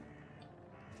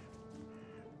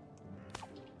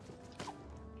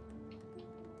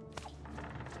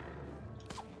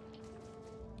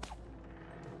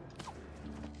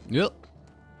 Yep.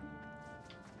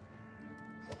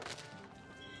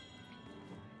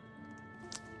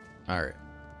 All right.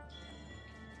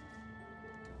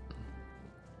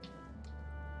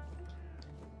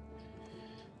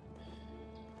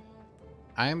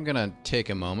 I'm gonna take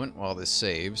a moment while this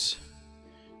saves.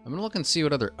 I'm gonna look and see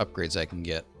what other upgrades I can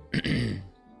get.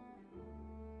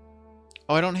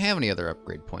 Oh, I don't have any other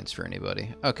upgrade points for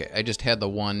anybody. Okay, I just had the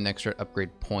one extra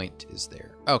upgrade point is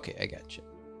there. Okay, I got you.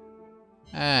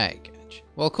 I got you.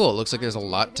 Well, cool. It looks like there's a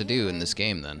lot to do in this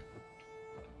game then.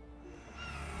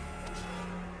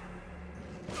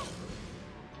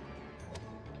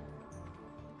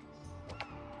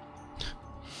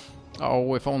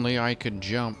 Oh, if only I could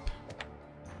jump.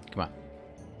 Come on.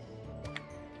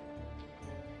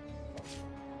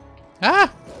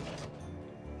 Ah!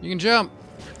 You can jump.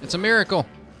 It's a miracle.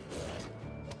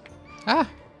 Ah!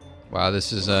 Wow,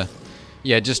 this is,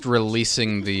 yeah, just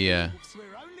releasing the, We're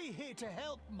only here to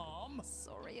help, Mom.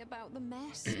 Sorry about the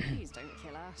mess. Please don't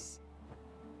kill us.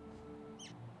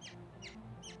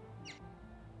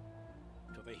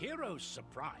 To the heroes'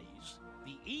 surprise,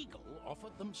 the eagle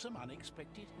offered them some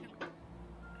unexpected help.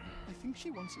 I think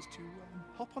she wants us to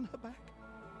hop on her back.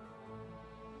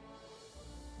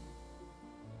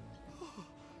 Oh,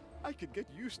 I could get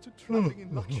used to traveling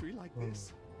in luxury like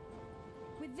this.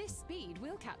 With this speed,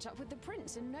 we'll catch up with the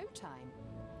prince in no time.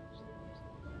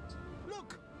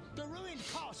 Look, the ruined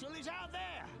castle is out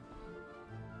there.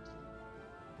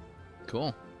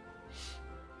 Cool.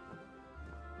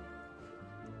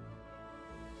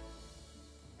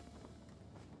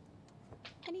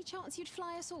 Any chance you'd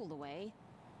fly us all the way?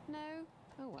 No?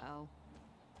 Oh well.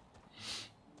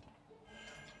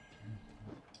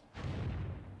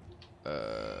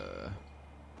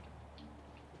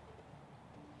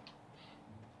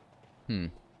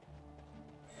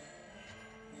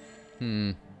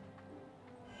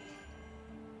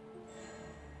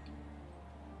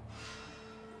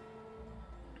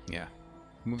 Yeah.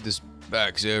 Move this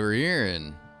box over here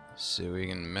and see what we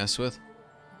can mess with.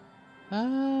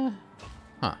 Huh.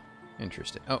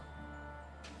 Interesting. Oh.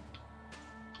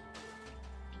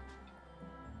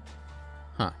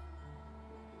 Huh.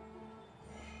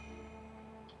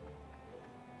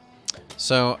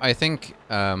 So I think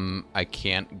I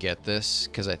can't get this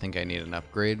because I think I need an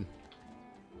upgrade.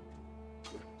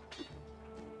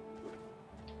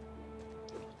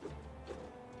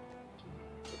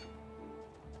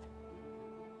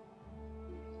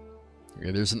 Yeah,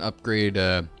 there's an upgrade,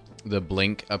 the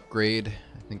blink upgrade.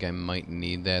 I think I might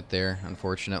need that there,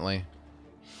 unfortunately.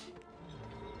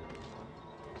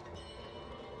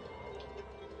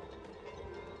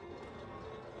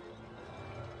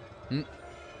 Hmm.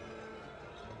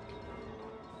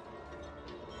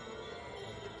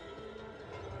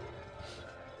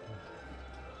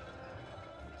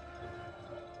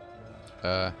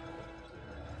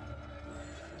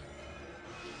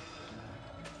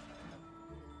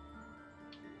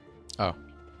 Oh.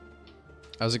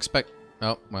 I was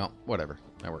oh, well, whatever.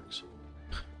 That works.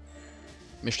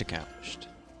 Mission accomplished.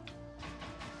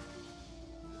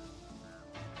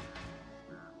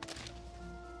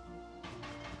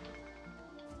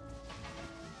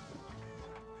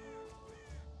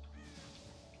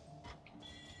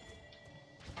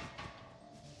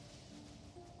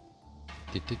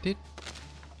 Dit.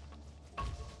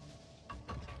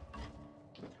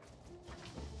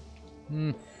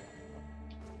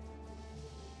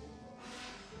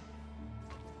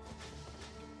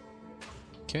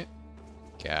 Okay.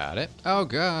 Got it. Oh,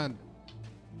 God.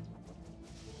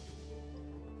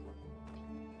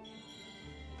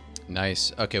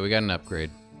 Nice. Okay, we got an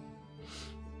upgrade.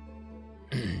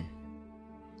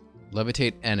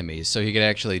 Levitate enemies, so he could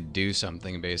actually do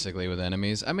something, basically, with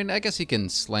enemies. I mean, I guess he can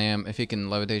slam. If he can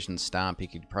levitation stomp, he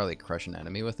could probably crush an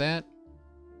enemy with that.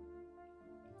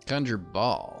 Conjure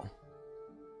ball.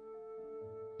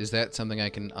 Is that something I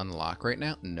can unlock right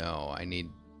now? No, I need...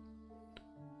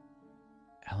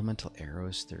 Elemental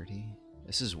arrows 30.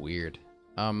 This is weird.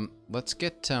 Let's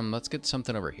get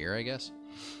something over here, I guess.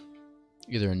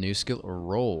 Either a new skill or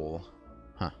roll.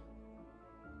 Huh.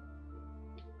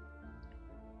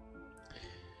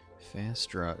 Fast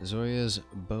draw. Zoya's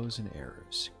bows and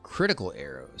arrows. Critical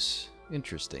arrows.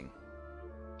 Interesting.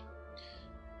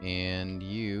 And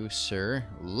you, sir,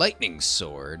 lightning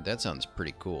sword. That sounds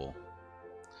pretty cool.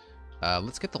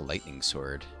 Let's get the lightning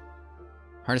sword.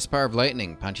 Harness power of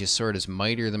lightning. Panchi's sword is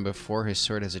mightier than before. His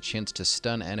sword has a chance to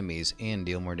stun enemies and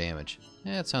deal more damage.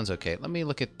 Yeah, it sounds okay. Let me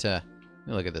look at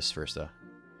this first, though.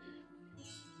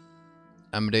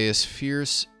 Amadeus'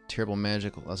 fierce, terrible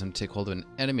magic allows him to take hold of an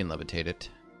enemy and levitate it,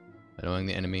 annoying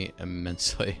the enemy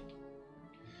immensely.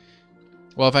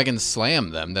 Well, if I can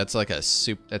slam them, that's like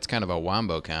that's kind of a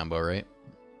wombo combo, right?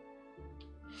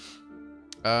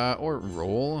 Or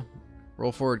roll.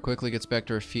 Roll forward quickly, gets back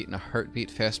to her feet in a heartbeat.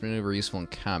 Fast maneuver, useful in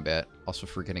combat. Also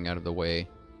for getting out of the way.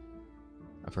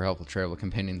 For helpful travel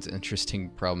companions, interesting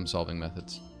problem-solving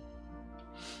methods.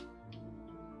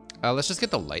 Let's just get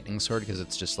the lightning sword, because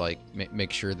it's just like,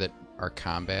 make sure that our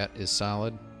combat is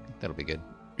solid. That'll be good.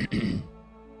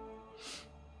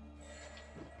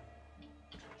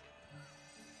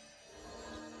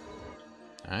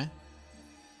 Alright.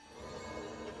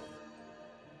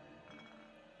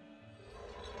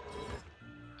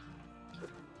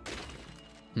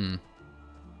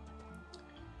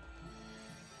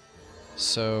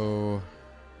 So...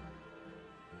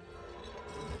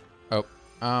 Oh,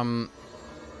 I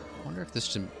wonder if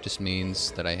this just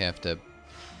means that I have to...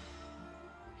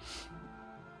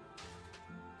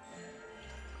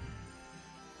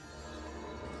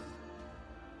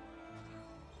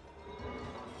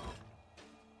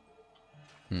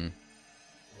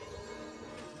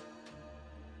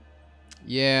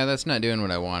 Yeah, that's not doing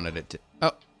what I wanted it to...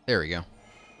 Oh, there we go.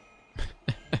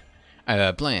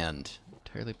 I planned.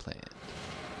 Entirely planned.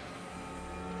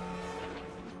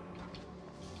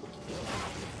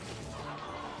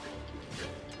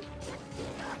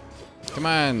 Come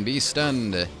on, be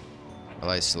stunned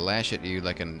while I slash at you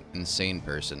like an insane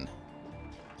person.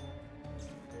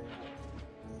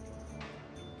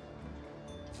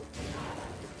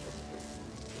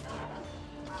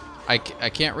 I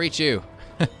can't reach you.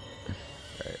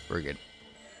 Alright, we're good.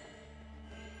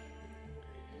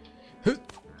 What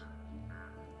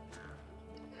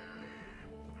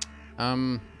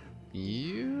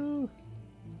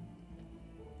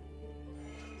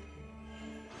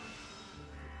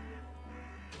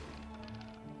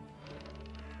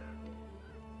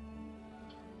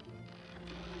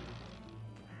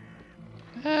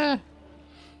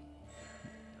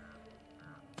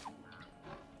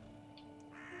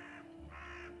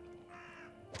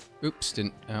Oops,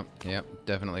 didn't... Oh, yep,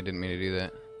 definitely didn't mean to do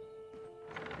that.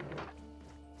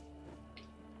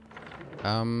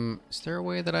 Is there a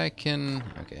way that I can...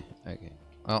 Okay.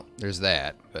 Well, there's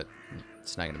that, but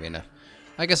it's not gonna be enough.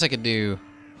 I guess I could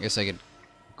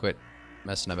quit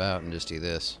messing about and just do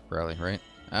this, probably, right?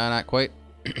 Not quite.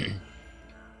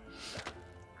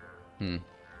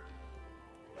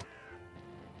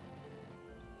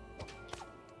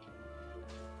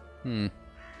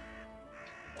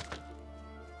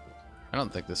 I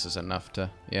don't think this is enough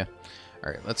to... Yeah.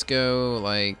 Alright, let's go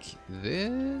like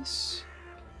this.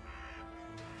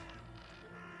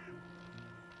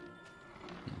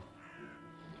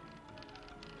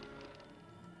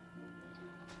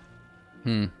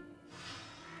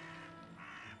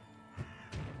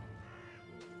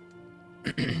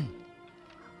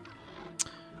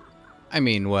 I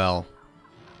mean, well...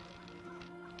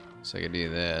 So I could do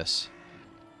this.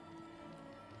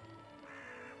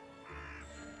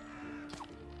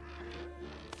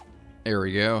 There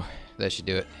we go. That should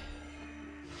do it.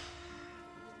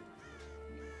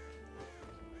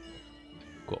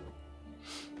 Cool.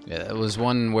 Yeah, that was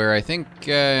one where I think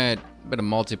a bit of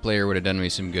multiplayer would have done me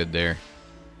some good there.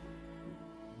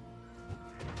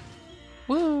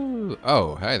 Woo!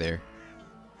 Oh, hi there.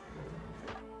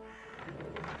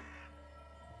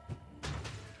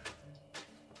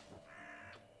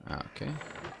 Okay.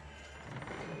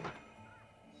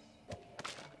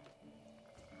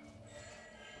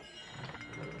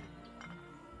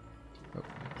 Oh.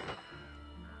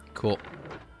 Cool.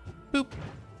 Boop.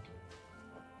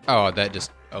 Oh, that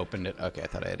just opened it. Okay, I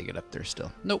thought I had to get up there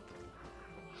still. Nope.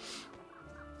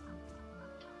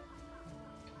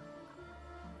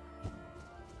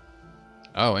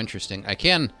 Oh, interesting. I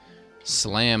can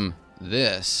slam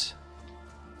this.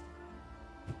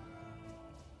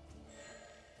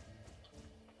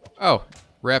 Oh,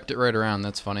 wrapped it right around.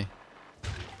 That's funny.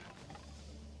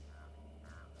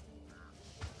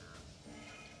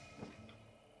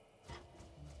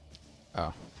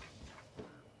 Oh. I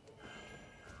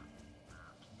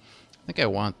think I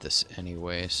want this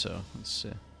anyway, so let's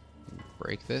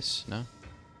break this. No?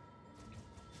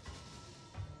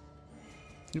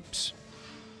 Oops.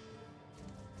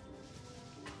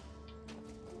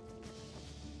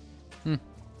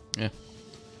 Yeah.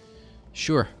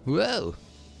 Sure. Whoa.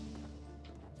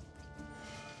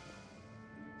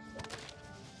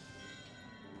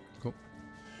 Cool.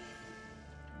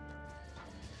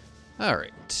 All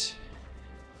right.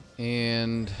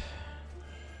 And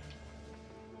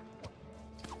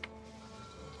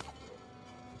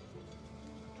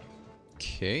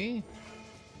okay.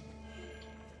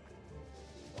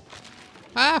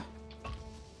 Ah.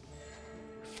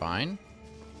 Fine.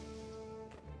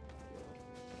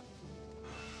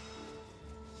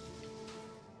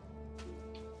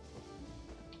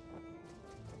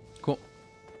 Cool.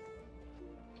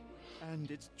 And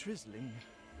it's drizzling.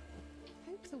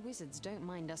 Hope the wizards don't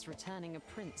mind us returning a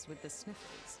prince with the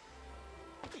sniffles.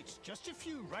 It's just a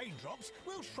few raindrops.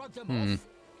 We'll shrug them off.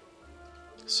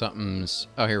 Something's...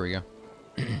 Oh, here we go.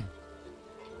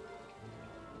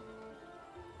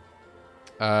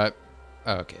 Oh,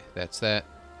 okay, that's that.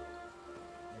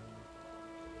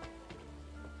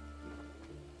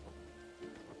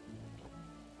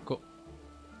 Cool.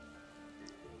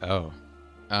 Oh.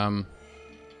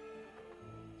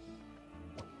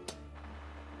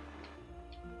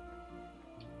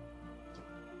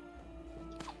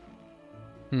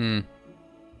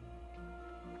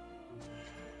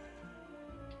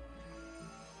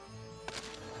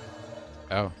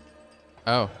 Oh.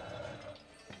 Oh.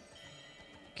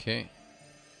 Okay.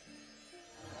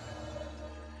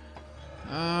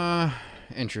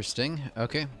 Interesting.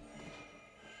 Okay.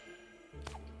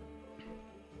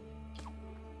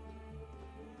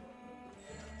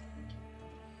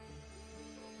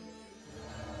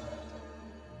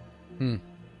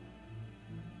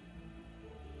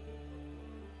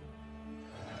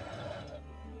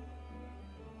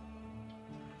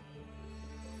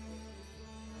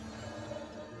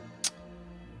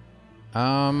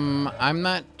 I'm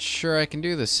not sure I can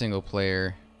do this single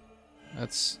player.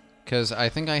 That's because I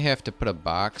think I have to put a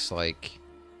box like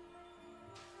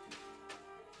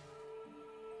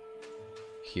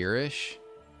here-ish.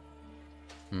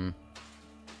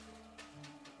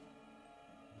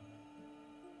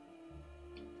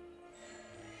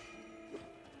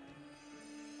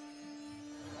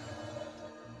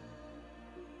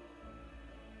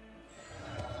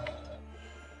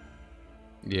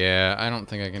 Yeah, I don't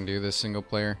think I can do this single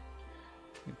player.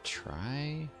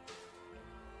 Try.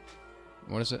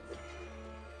 What is it?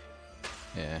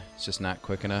 Yeah, it's just not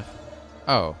quick enough.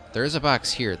 Oh, there is a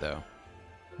box here though.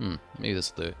 Maybe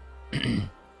this will do it.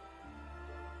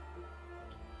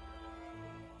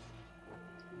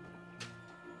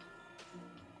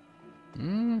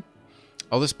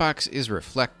 Oh, this box is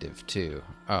reflective, too.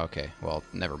 Oh, okay. Well,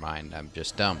 never mind. I'm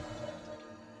just dumb.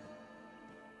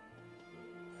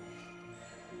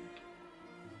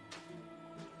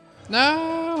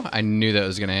 No! I knew that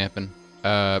was going to happen.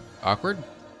 Awkward?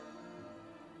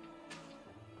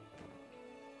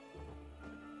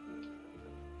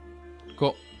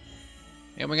 Cool.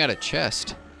 And we got a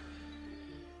chest.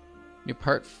 New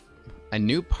part. A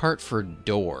new part for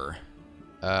door.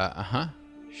 Uh-huh.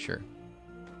 Sure.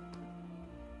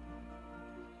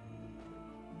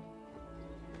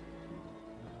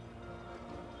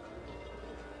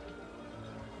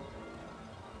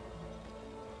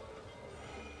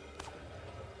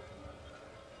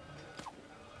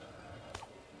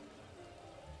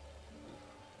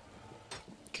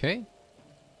 Okay.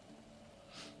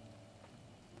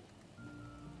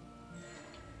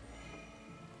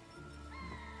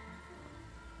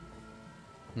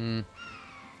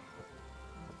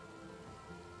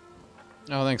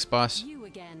 Oh, thanks, boss. You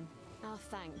again. Oh,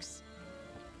 thanks.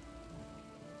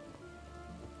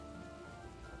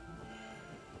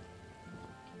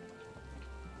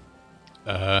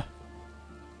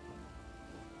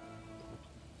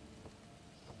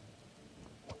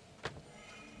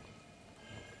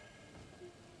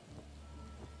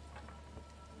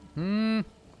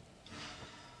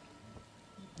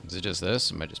 Is it just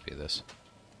this? It might just be this.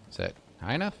 Is that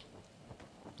high enough?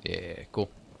 Yeah, cool.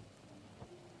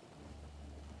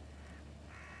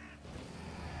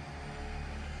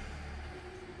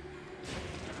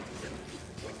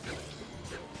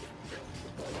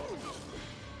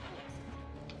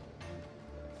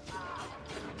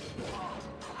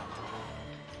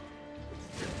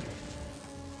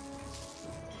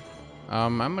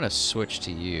 I'm gonna switch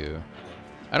to you.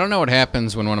 I don't know what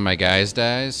happens when one of my guys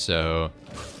dies, so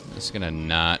I'm just gonna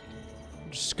not.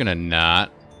 Just gonna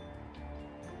not.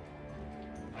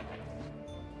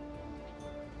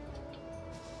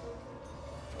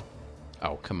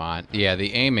 Oh, come on. Yeah,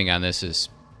 the aiming on this is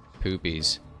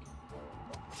poopies.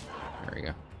 There we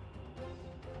go.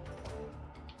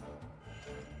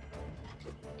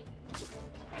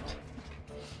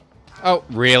 Oh,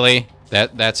 really?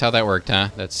 That's how that worked, huh?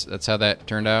 That's how that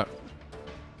turned out.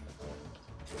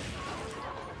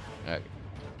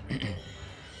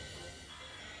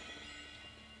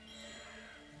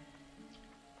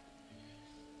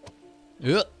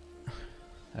 Ugh.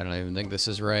 I don't even think this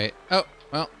is right. Oh,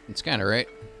 well, it's kind of right.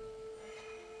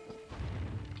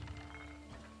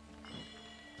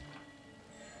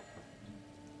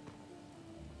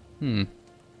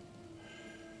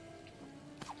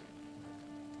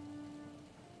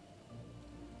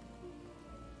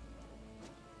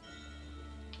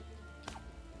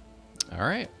 All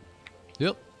right.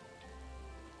 Yep.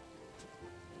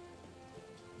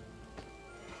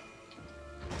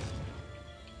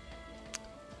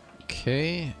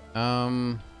 Okay.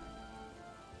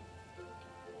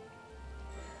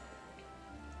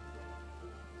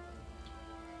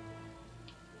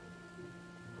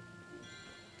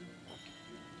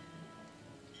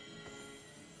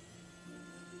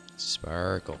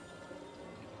 Sparkle.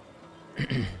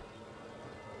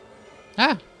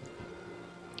 Ah!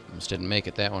 Almost didn't make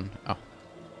it, that one. Oh.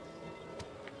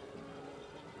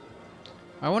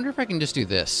 I wonder if I can just do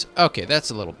this. Okay, that's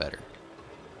a little better.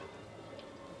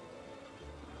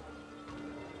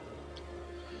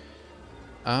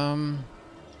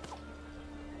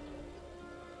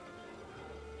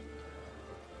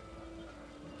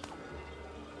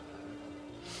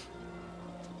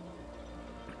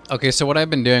 Okay, so what I've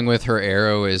been doing with her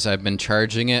arrow is I've been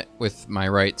charging it with my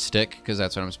right stick, because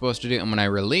that's what I'm supposed to do, and when I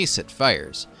release, it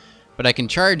fires. But I can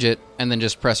charge it, and then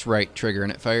just press right trigger,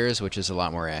 and it fires, which is a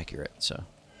lot more accurate, so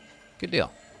good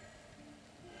deal.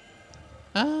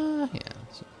 Yeah,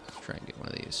 let's try and get one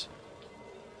of these.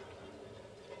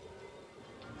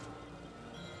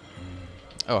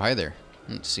 Oh, hi there.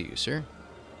 Let's see you, sir.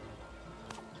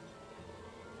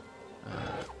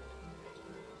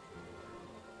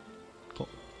 Cool.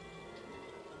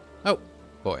 Oh,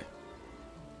 boy.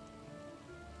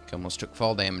 Almost took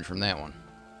fall damage from that one.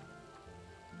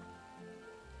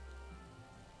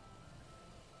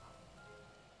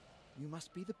 You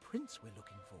must be the prince we're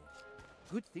looking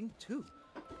for. Good thing, too.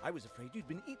 I was afraid you'd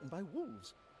been eaten by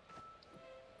wolves.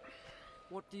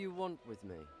 What do you want with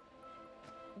me?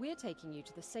 We're taking you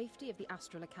to the safety of the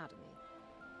Astral Academy.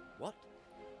 What?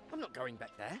 I'm not going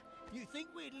back there. You think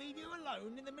we'd leave you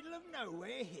alone in the middle of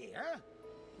nowhere here?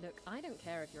 Look, I don't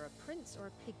care if you're a prince or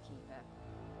a pig keeper.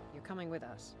 You're coming with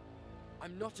us.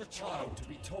 I'm not a child to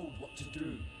be told what to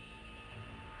do.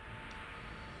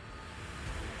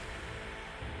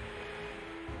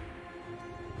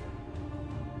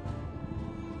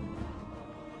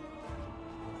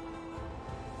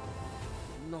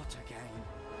 Not again.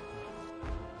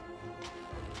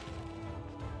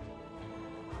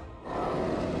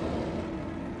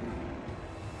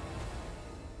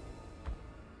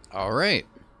 All right.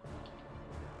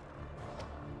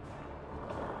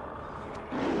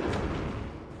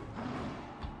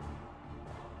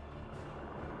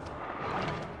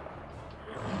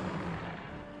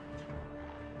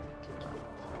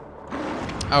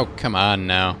 Oh, come on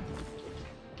now.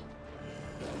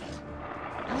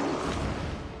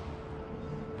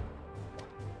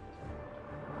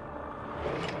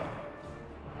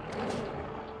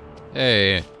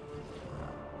 Hey.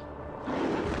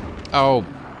 Oh,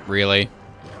 really?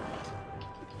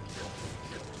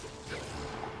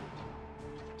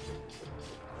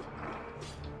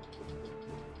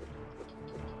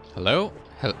 Hello?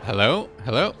 Hello?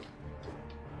 Hello?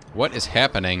 What is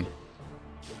happening?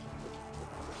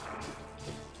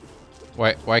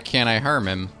 Why can't I harm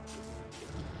him?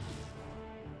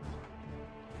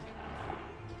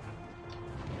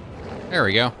 There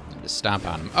we go. Just stomp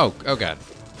on him. Oh god.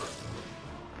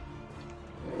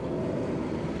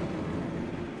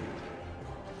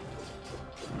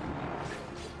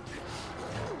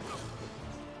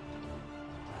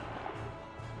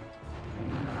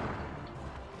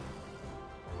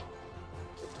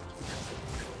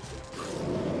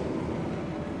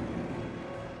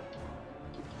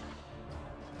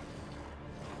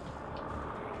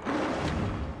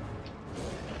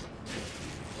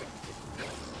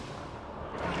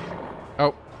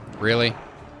 Oh, really?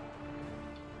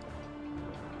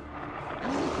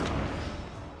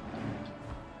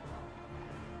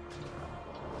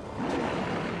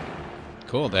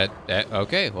 Cool, that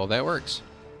okay, well that works.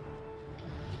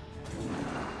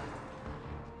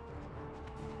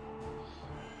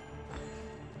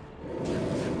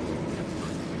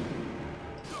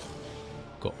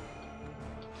 Cool.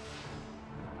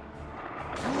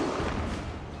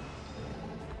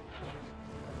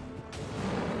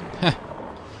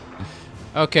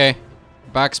 Okay.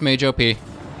 Box Mage OP.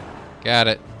 Got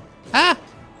it. Ah!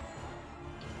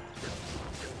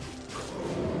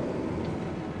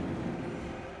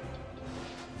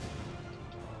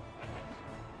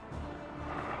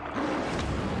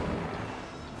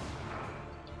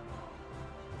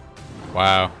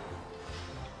 Wow.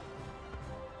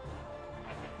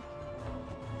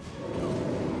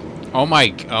 Oh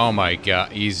my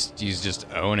god. He's just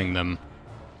owning them.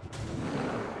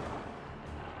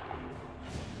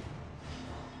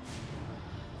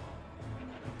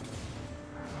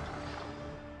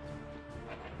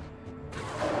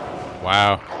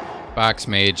 Wow. Box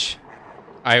Mage.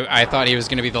 I thought he was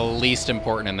going to be the least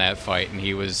important in that fight, and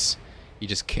he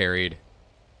just carried.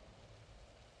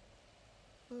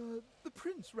 The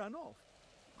prince ran off.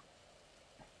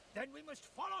 Then we must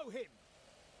follow him.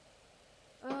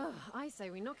 I say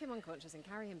we knock him unconscious and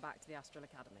carry him back to the Astral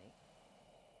Academy.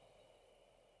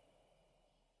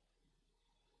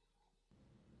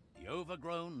 The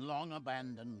overgrown,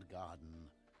 long-abandoned garden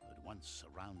had once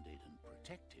surrounded and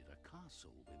protected a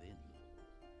castle within.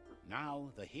 Now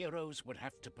the heroes would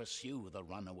have to pursue the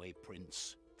runaway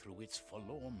prince through its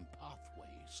forlorn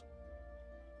pathways.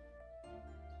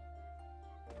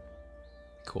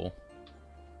 Cool.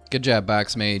 Good job,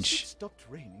 Box It Mage. stopped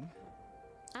raining.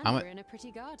 And we're in a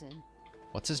pretty garden.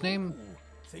 What's his name?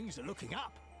 Things are looking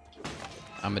up.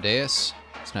 Amadeus?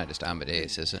 It's not just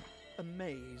Amadeus, is it? A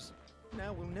maze.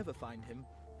 Now we'll never find him.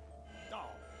 Oh,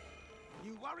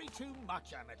 you worry too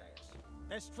much, Amadeus.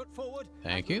 Best foot forward.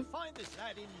 Thank and you. We'll find this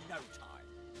lad in no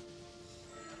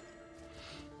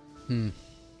time.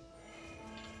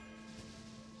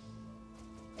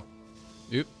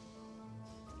 Oop.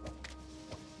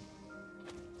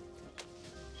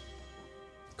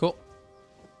 Cool.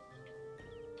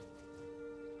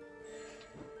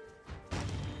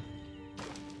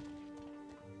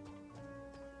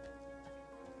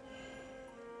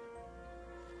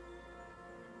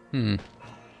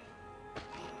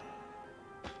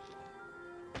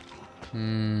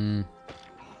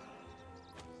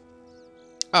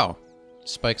 Oh.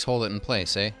 Spikes hold it in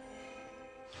place, eh?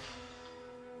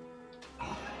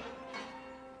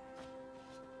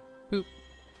 Boop.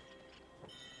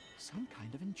 Some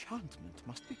kind of enchantment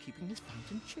must be keeping this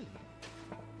fountain chilly.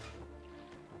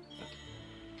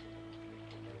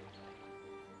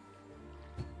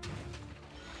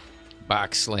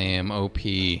 Box Slam, OP.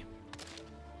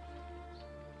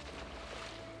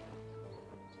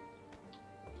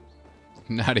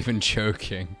 Not even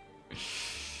joking.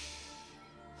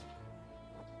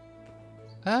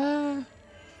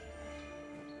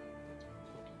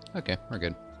 Okay, we're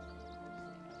good.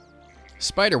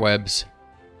 Spider webs.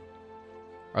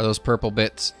 Are those purple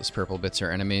bits? Those purple bits are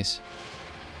enemies.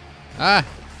 Ah!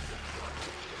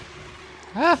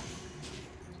 Ah!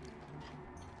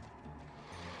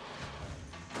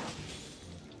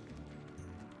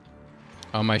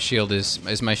 Oh, my shield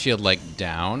is my shield like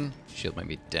down? Shield might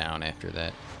be down after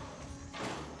that.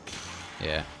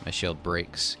 Yeah, my shield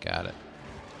breaks. Got it.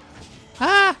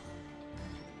 Ah!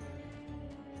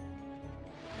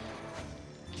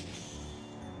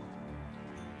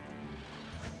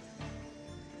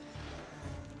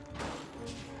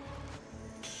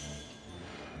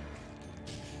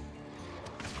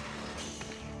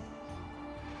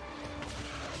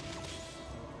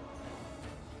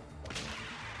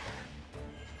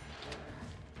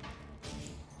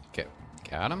 Okay,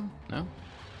 got him? No?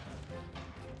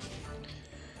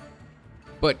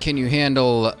 But can you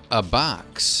handle a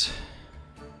box?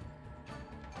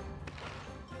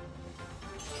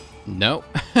 No.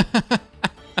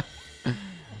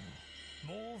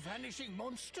 More vanishing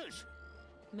monsters.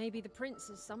 Maybe the prince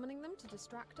is summoning them to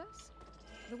distract us?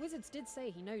 The wizards did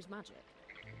say he knows magic.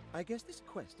 I guess this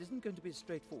quest isn't going to be as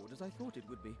straightforward as I thought it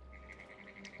would be.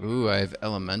 Ooh, I have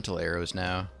elemental arrows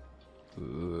now.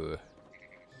 Ooh.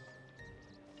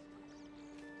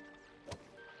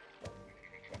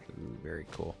 Ooh, very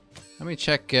cool. Let me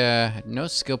check, no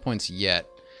skill points yet.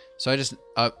 So I just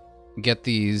get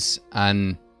these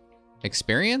on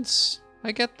experience?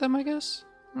 I get them, I guess?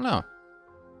 I don't know.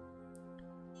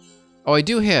 Oh, I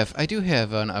do have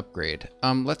an upgrade.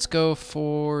 Let's go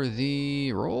for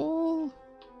the roll.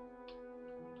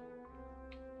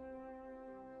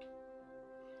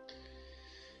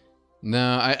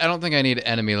 No, I don't think I need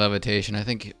enemy levitation. I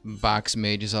think box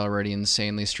mage is already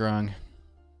insanely strong.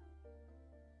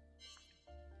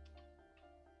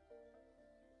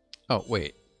 Oh,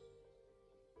 wait.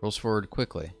 Rolls forward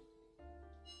quickly.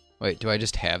 Wait, do I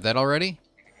just have that already?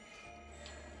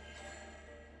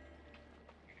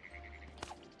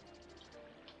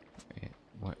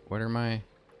 Wait, what are my...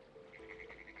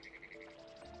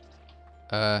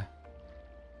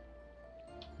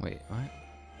 Wait, what?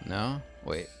 No?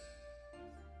 Wait.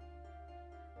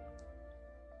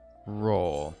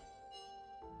 Roll.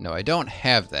 No, I don't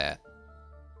have that.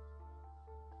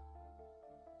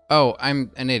 Oh,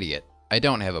 I'm an idiot. I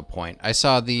don't have a point. I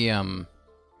saw the,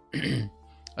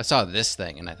 I saw this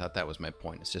thing, and I thought that was my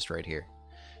point. It's just right here.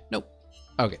 Nope.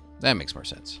 Okay, that makes more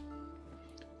sense.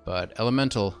 But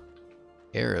elemental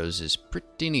arrows is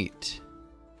pretty neat.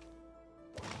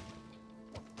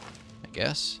 I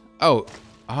guess. Oh,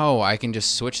 I can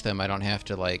just switch them. I don't have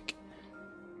to, like,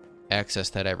 access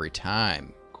that every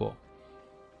time. Cool.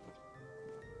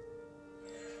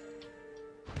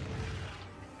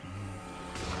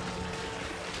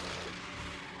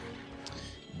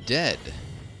 Dead.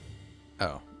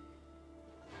 Oh.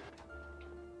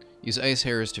 Use ice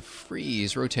arrows to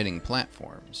freeze rotating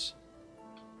platforms.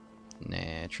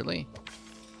 Naturally.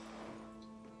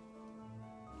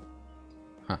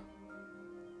 Huh.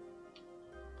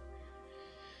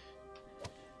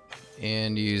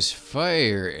 And use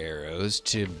fire arrows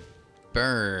to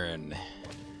burn.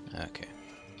 Okay.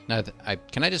 Now,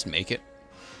 can I just make it?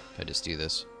 If I just do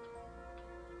this.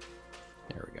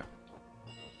 There we go.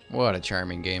 What a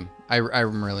charming game.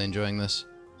 I'm really enjoying this.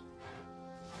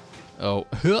 Oh.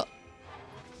 Huh.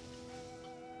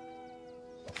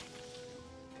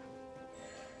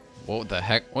 What the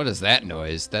heck? What is that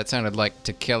noise? That sounded like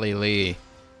to Kelly Lee.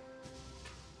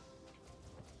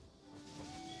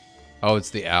 Oh, it's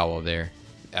the owl there.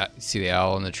 See the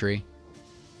owl in the tree?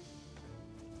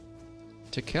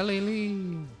 To Kelly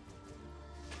Lee.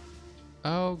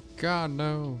 Oh, God,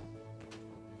 no.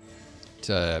 It's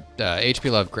a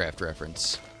H.P. Lovecraft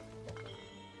reference.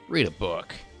 Read a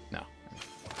book. No.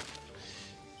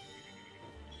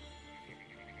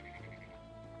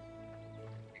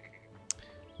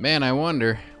 Man, I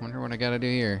wonder what I gotta do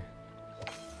here.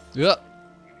 Yep.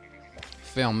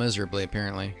 Fail miserably,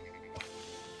 apparently.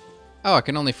 Oh, I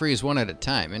can only freeze one at a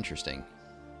time. Interesting.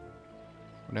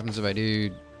 What happens if I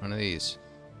do one of these?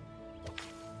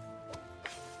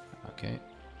 Okay.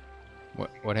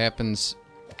 What happens?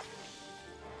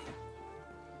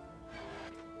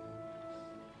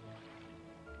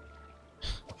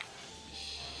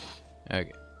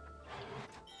 Okay.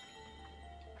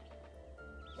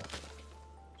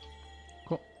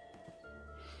 Cool.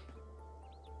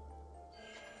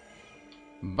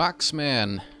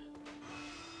 Boxman.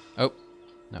 Oh,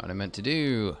 not what I meant to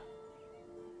do.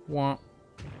 Wah.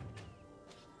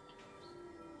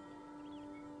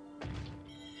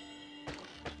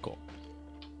 Cool.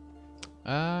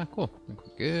 Cool. I think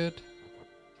we're good.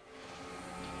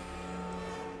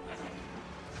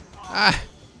 Ah!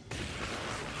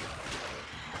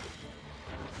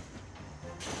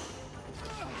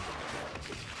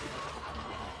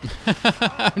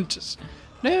 I'm just...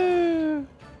 No!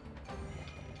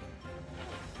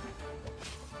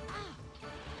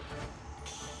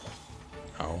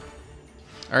 Oh.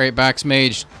 Alright, Box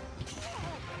Mage.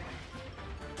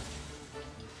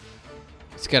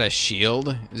 It's got a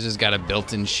shield. It's just got a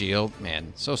built-in shield.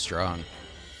 Man, so strong.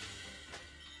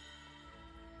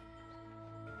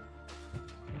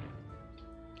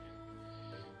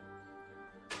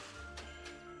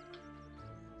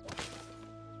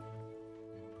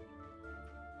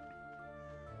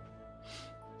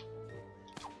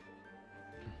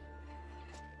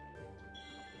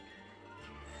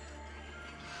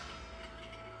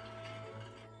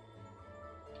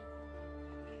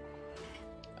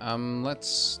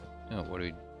 Let's... Oh, what do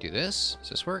we do this? Does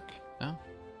this work? No?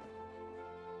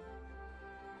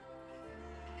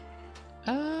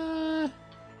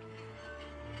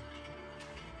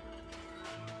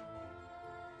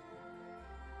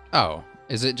 Oh,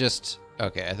 is it just...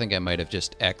 Okay, I think I might have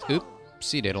just...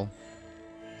 Oopsie diddle.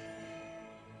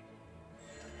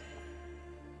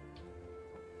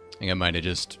 I think I might have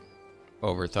just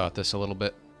overthought this a little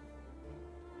bit.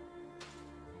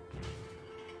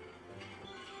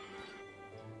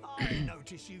 I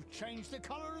notice you've changed the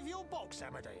colour of your box,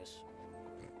 Amadeus.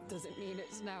 Does it mean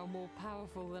it's now more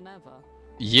powerful than ever?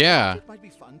 Yeah. It might be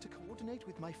fun to coordinate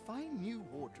with my fine new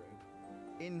wardrobe.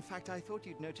 In fact, I thought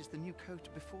you'd notice the new coat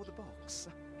before the box.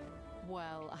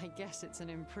 Well, I guess it's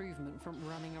an improvement from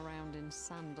running around in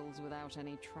sandals without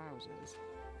any trousers.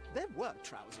 There were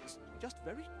trousers, just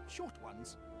very short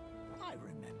ones. I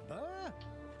remember.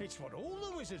 It's what all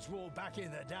the wizards wore back in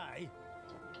the day.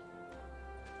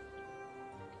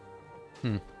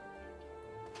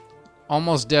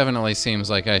 Almost definitely seems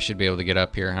like I should be able to get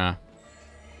up here, huh?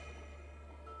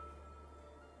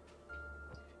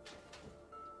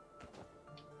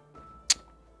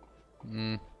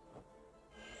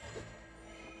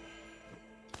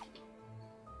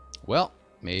 Well,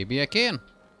 maybe I can.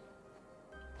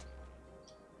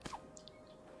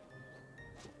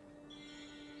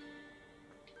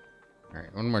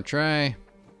 Alright, one more try.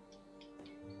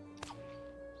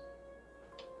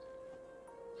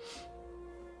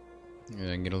 Maybe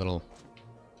I can get a little...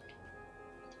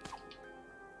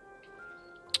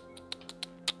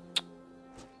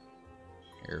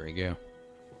 Here we go.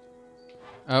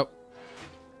 Oh.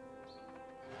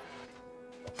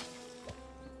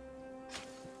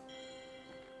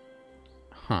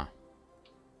 Huh.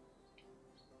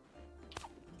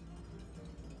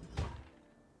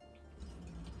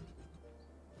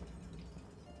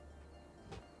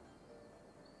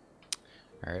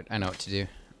 All right, I know what to do.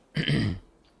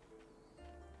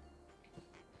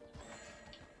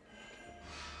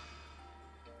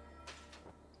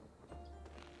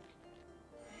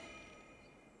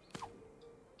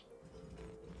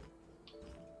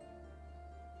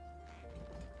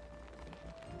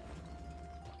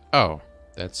 Oh,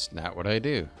 that's not what I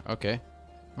do. Okay.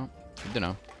 Well, good to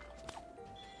know.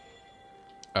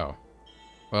 Oh.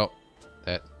 Well,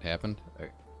 that happened. Okay.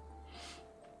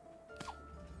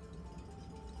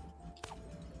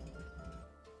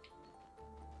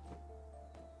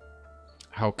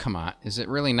 Oh, come on. Is it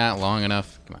really not long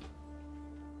enough? Come on.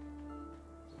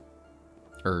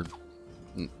 Or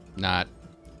not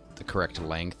the correct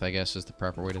length, I guess is the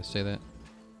proper way to say that.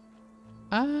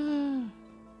 Ah.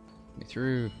 Let me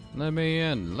through. Let me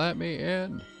in. Let me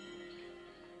in.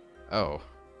 Oh.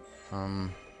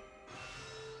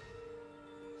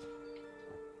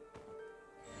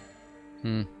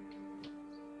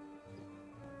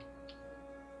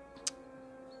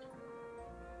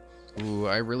 Ooh,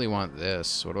 I really want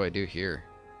this. What do I do here?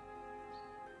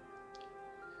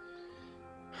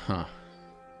 Huh.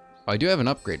 Oh, I do have an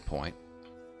upgrade point.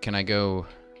 Can I go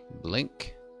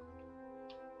blink?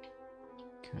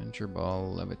 Conjure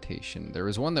ball, levitation. There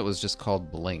was one that was just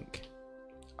called blink.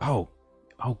 Oh.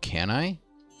 Oh, can I?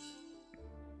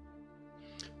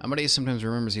 Amadeus sometimes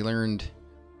remembers he learned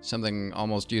something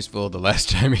almost useful the last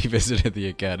time he visited the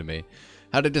academy.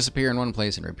 How to disappear in one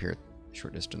place and reappear a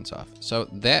short distance off. So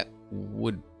that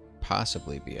would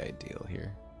possibly be ideal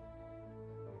here.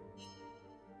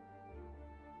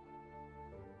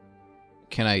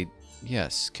 Can I...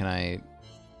 Yes, can I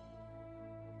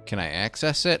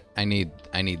access it? I need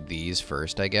these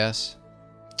first, I guess.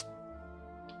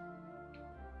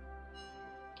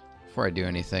 Before I do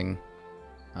anything.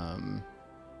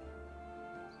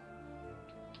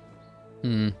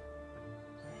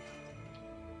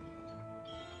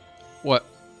 What?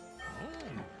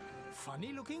 Oh,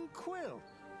 funny looking quill.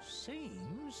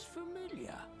 Seems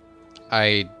familiar.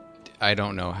 I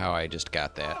don't know how I just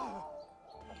got that.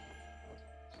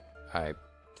 I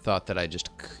thought that I just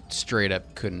straight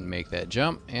up couldn't make that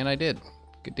jump, and I did.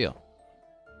 Good deal.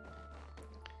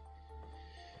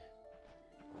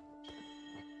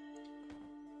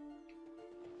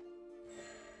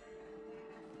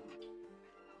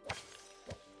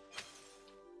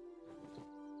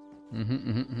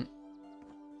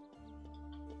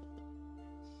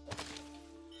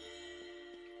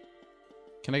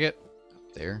 Can I get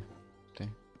up there? Okay.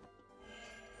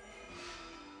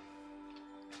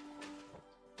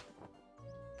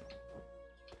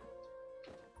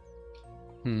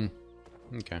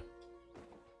 Okay.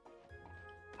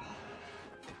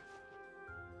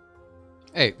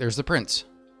 Hey, there's the prince.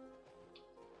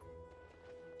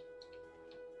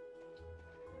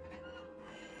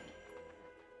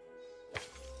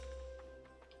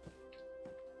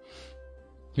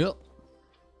 Yep.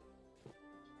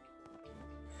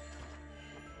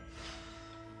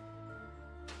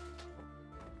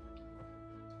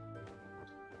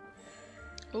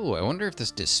 Oh, I wonder if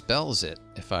this dispels it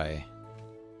if I...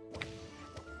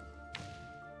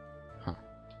 Huh.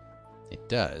 It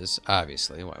does,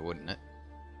 obviously. Why wouldn't it?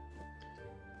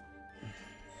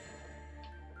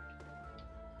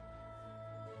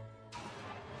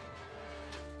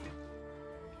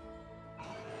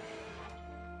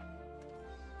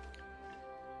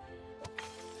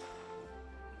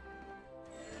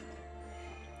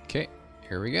 Okay,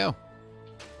 here we go.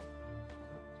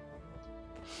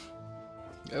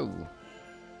 Oh.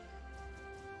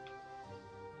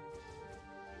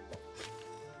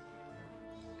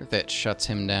 If that shuts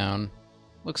him down.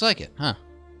 Looks like it, huh?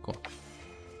 Cool.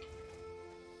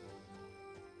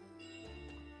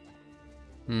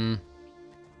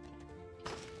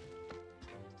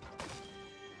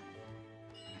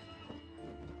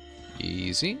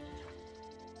 Easy.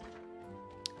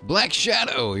 Black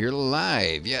Shadow, you're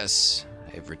alive. Yes,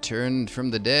 I've returned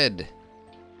from the dead.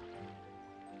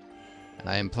 And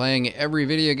I am playing every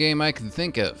video game I can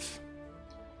think of.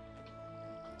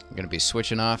 I'm going to be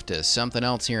switching off to something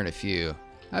else here in a few.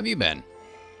 How have you been?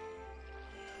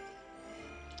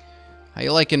 How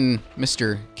you liking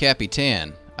Mr.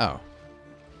 Capitan? Oh,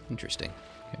 interesting.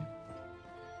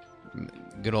 Okay.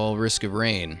 Good old Risk of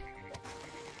Rain.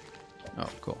 Oh,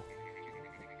 cool.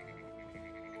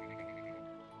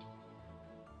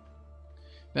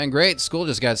 Been great. School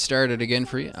just got started again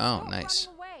for you. Oh, nice.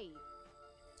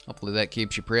 Hopefully that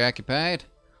keeps you preoccupied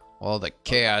while the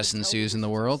chaos ensues in the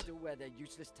world. Still wear their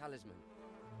useless talisman,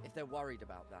 if they're worried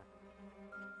about that.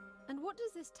 And what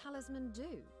does this talisman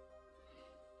do?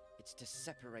 It's to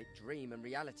separate dream and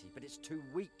reality, but it's too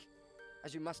weak,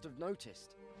 as you must have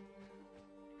noticed.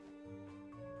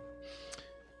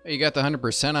 You got the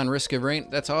 100% on Risk of Rain?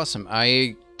 That's awesome.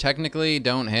 I technically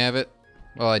don't have it.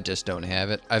 Well, I just don't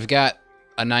have it. I've got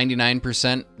a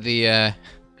 99%.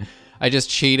 I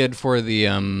just cheated for the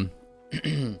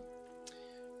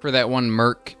for that one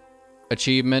Merc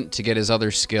achievement to get his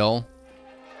other skill.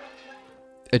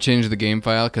 I changed the game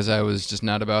file because I was just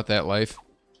not about that life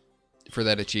for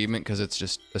that achievement, because it's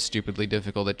just a stupidly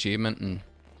difficult achievement, and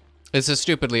it's a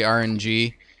stupidly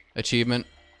RNG achievement.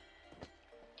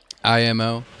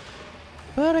 IMO.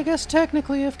 But I guess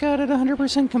technically I've got it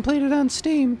 100% completed on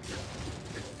Steam.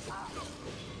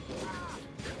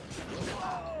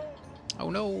 Oh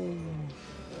no!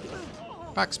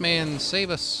 Foxman,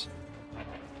 save us!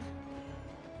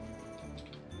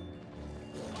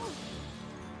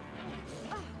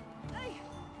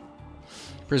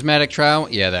 Prismatic Trial?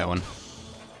 Yeah, that one.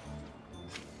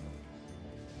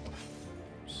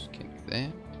 Just can't do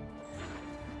that.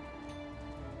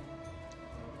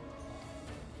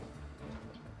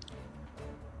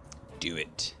 Do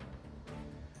it.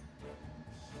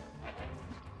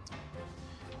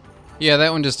 Yeah,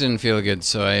 that one just didn't feel good,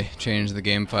 so I changed the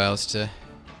game files to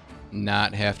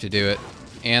not have to do it.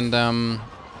 And,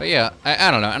 but yeah, I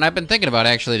don't know. And I've been thinking about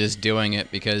actually just doing it,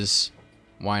 because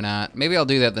why not? Maybe I'll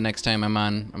do that the next time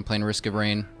I'm playing Risk of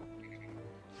Rain.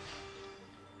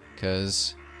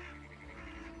 Because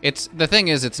the thing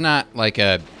is, it's not like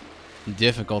a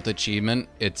difficult achievement.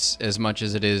 It's as much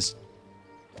as it is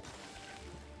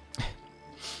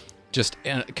just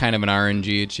kind of an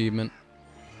RNG achievement.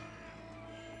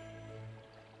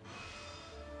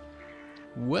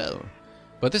 Whoa.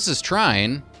 But this is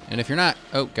Trine, and if you're not...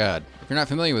 Oh, God. If you're not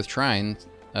familiar with Trine,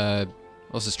 well,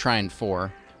 this is Trine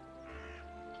 4.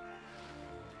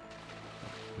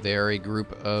 They're a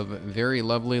group of very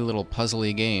lovely little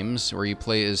puzzly games where you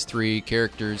play as 3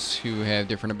 characters who have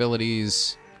different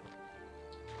abilities.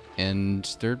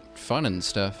 And they're fun and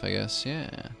stuff, I guess.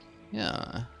 Yeah.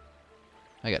 Yeah.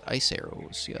 I got ice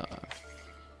arrows, yeah.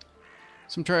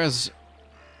 Some trials...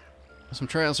 Some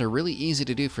trials are really easy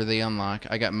to do for the unlock.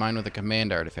 I got mine with a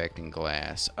command artifact in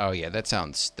glass. Oh yeah, that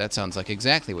sounds like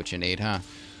exactly what you need, huh?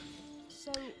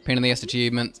 So, Pain in the ass are you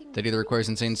achievement fighting that either requires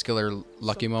insane skill or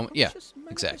lucky moment. Yeah, Subconscious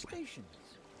exactly. manifestations.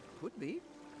 Could be.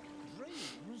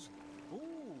 Dreams?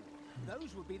 Ooh,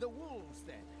 those would be the wolves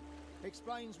then.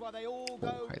 Explains why they all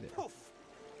go hi there. poof.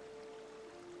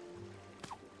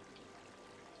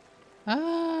 I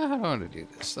don't want to do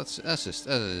this. Let's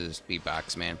just be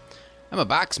box man. I'm a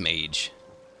box mage.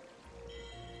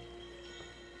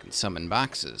 Can summon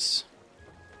boxes.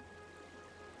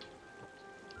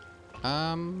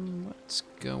 What's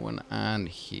going on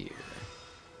here?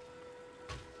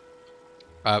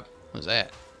 What's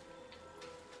that?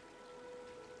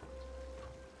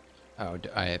 Oh,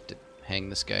 I have to hang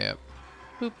this guy up.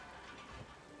 Boop.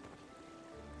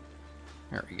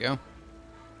 There we go.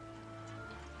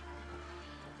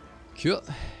 Cool.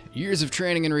 Years of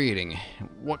training and reading.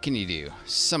 What can you do?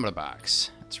 Summon a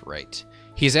box. That's right.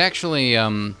 He's actually,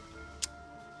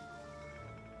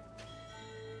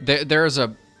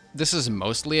 this is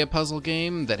mostly a puzzle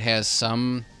game that has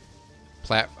some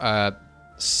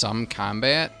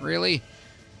combat, really.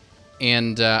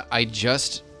 And, I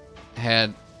just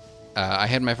had, I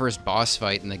had my first boss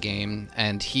fight in the game,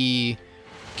 and he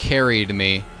carried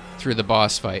me through the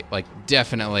boss fight. Like,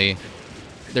 definitely.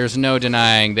 There's no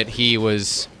denying that he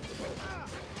was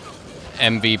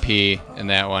MVP in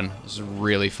that one. It was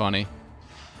really funny.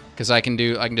 Because I can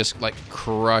just, like,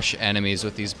 crush enemies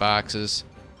with these boxes.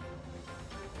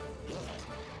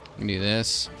 I can do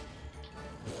this.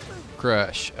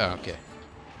 Crush. Oh, okay.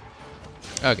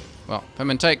 Okay, well, if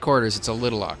I'm in tight quarters, it's a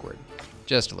little awkward.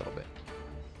 Just a little bit.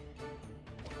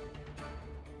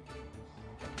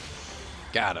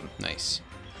 Got him. Nice.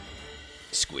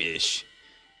 Squish.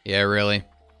 Yeah, really.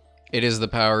 It is the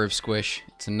power of squish.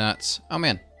 It's nuts. Oh,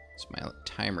 man. It's my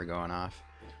timer going off.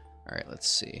 All right, let's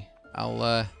see.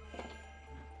 I'll,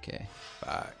 okay.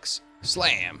 Box.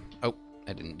 Slam. Oh,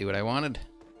 I didn't do what I wanted.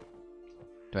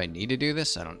 Do I need to do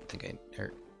this? I don't think I...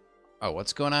 Oh,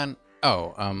 what's going on?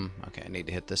 Oh, okay, I need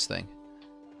to hit this thing.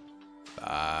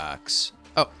 Box.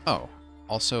 Oh.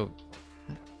 Also...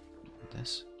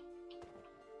 This?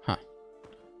 Huh.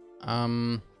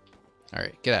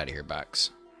 Alright, get out of here,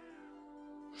 box.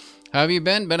 How have you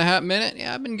been? Been a hot minute?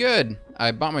 Yeah, I've been good.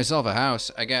 I bought myself a house.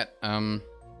 I got, well,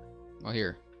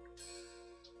 here.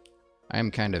 I am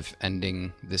kind of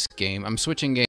ending this game. I'm switching games.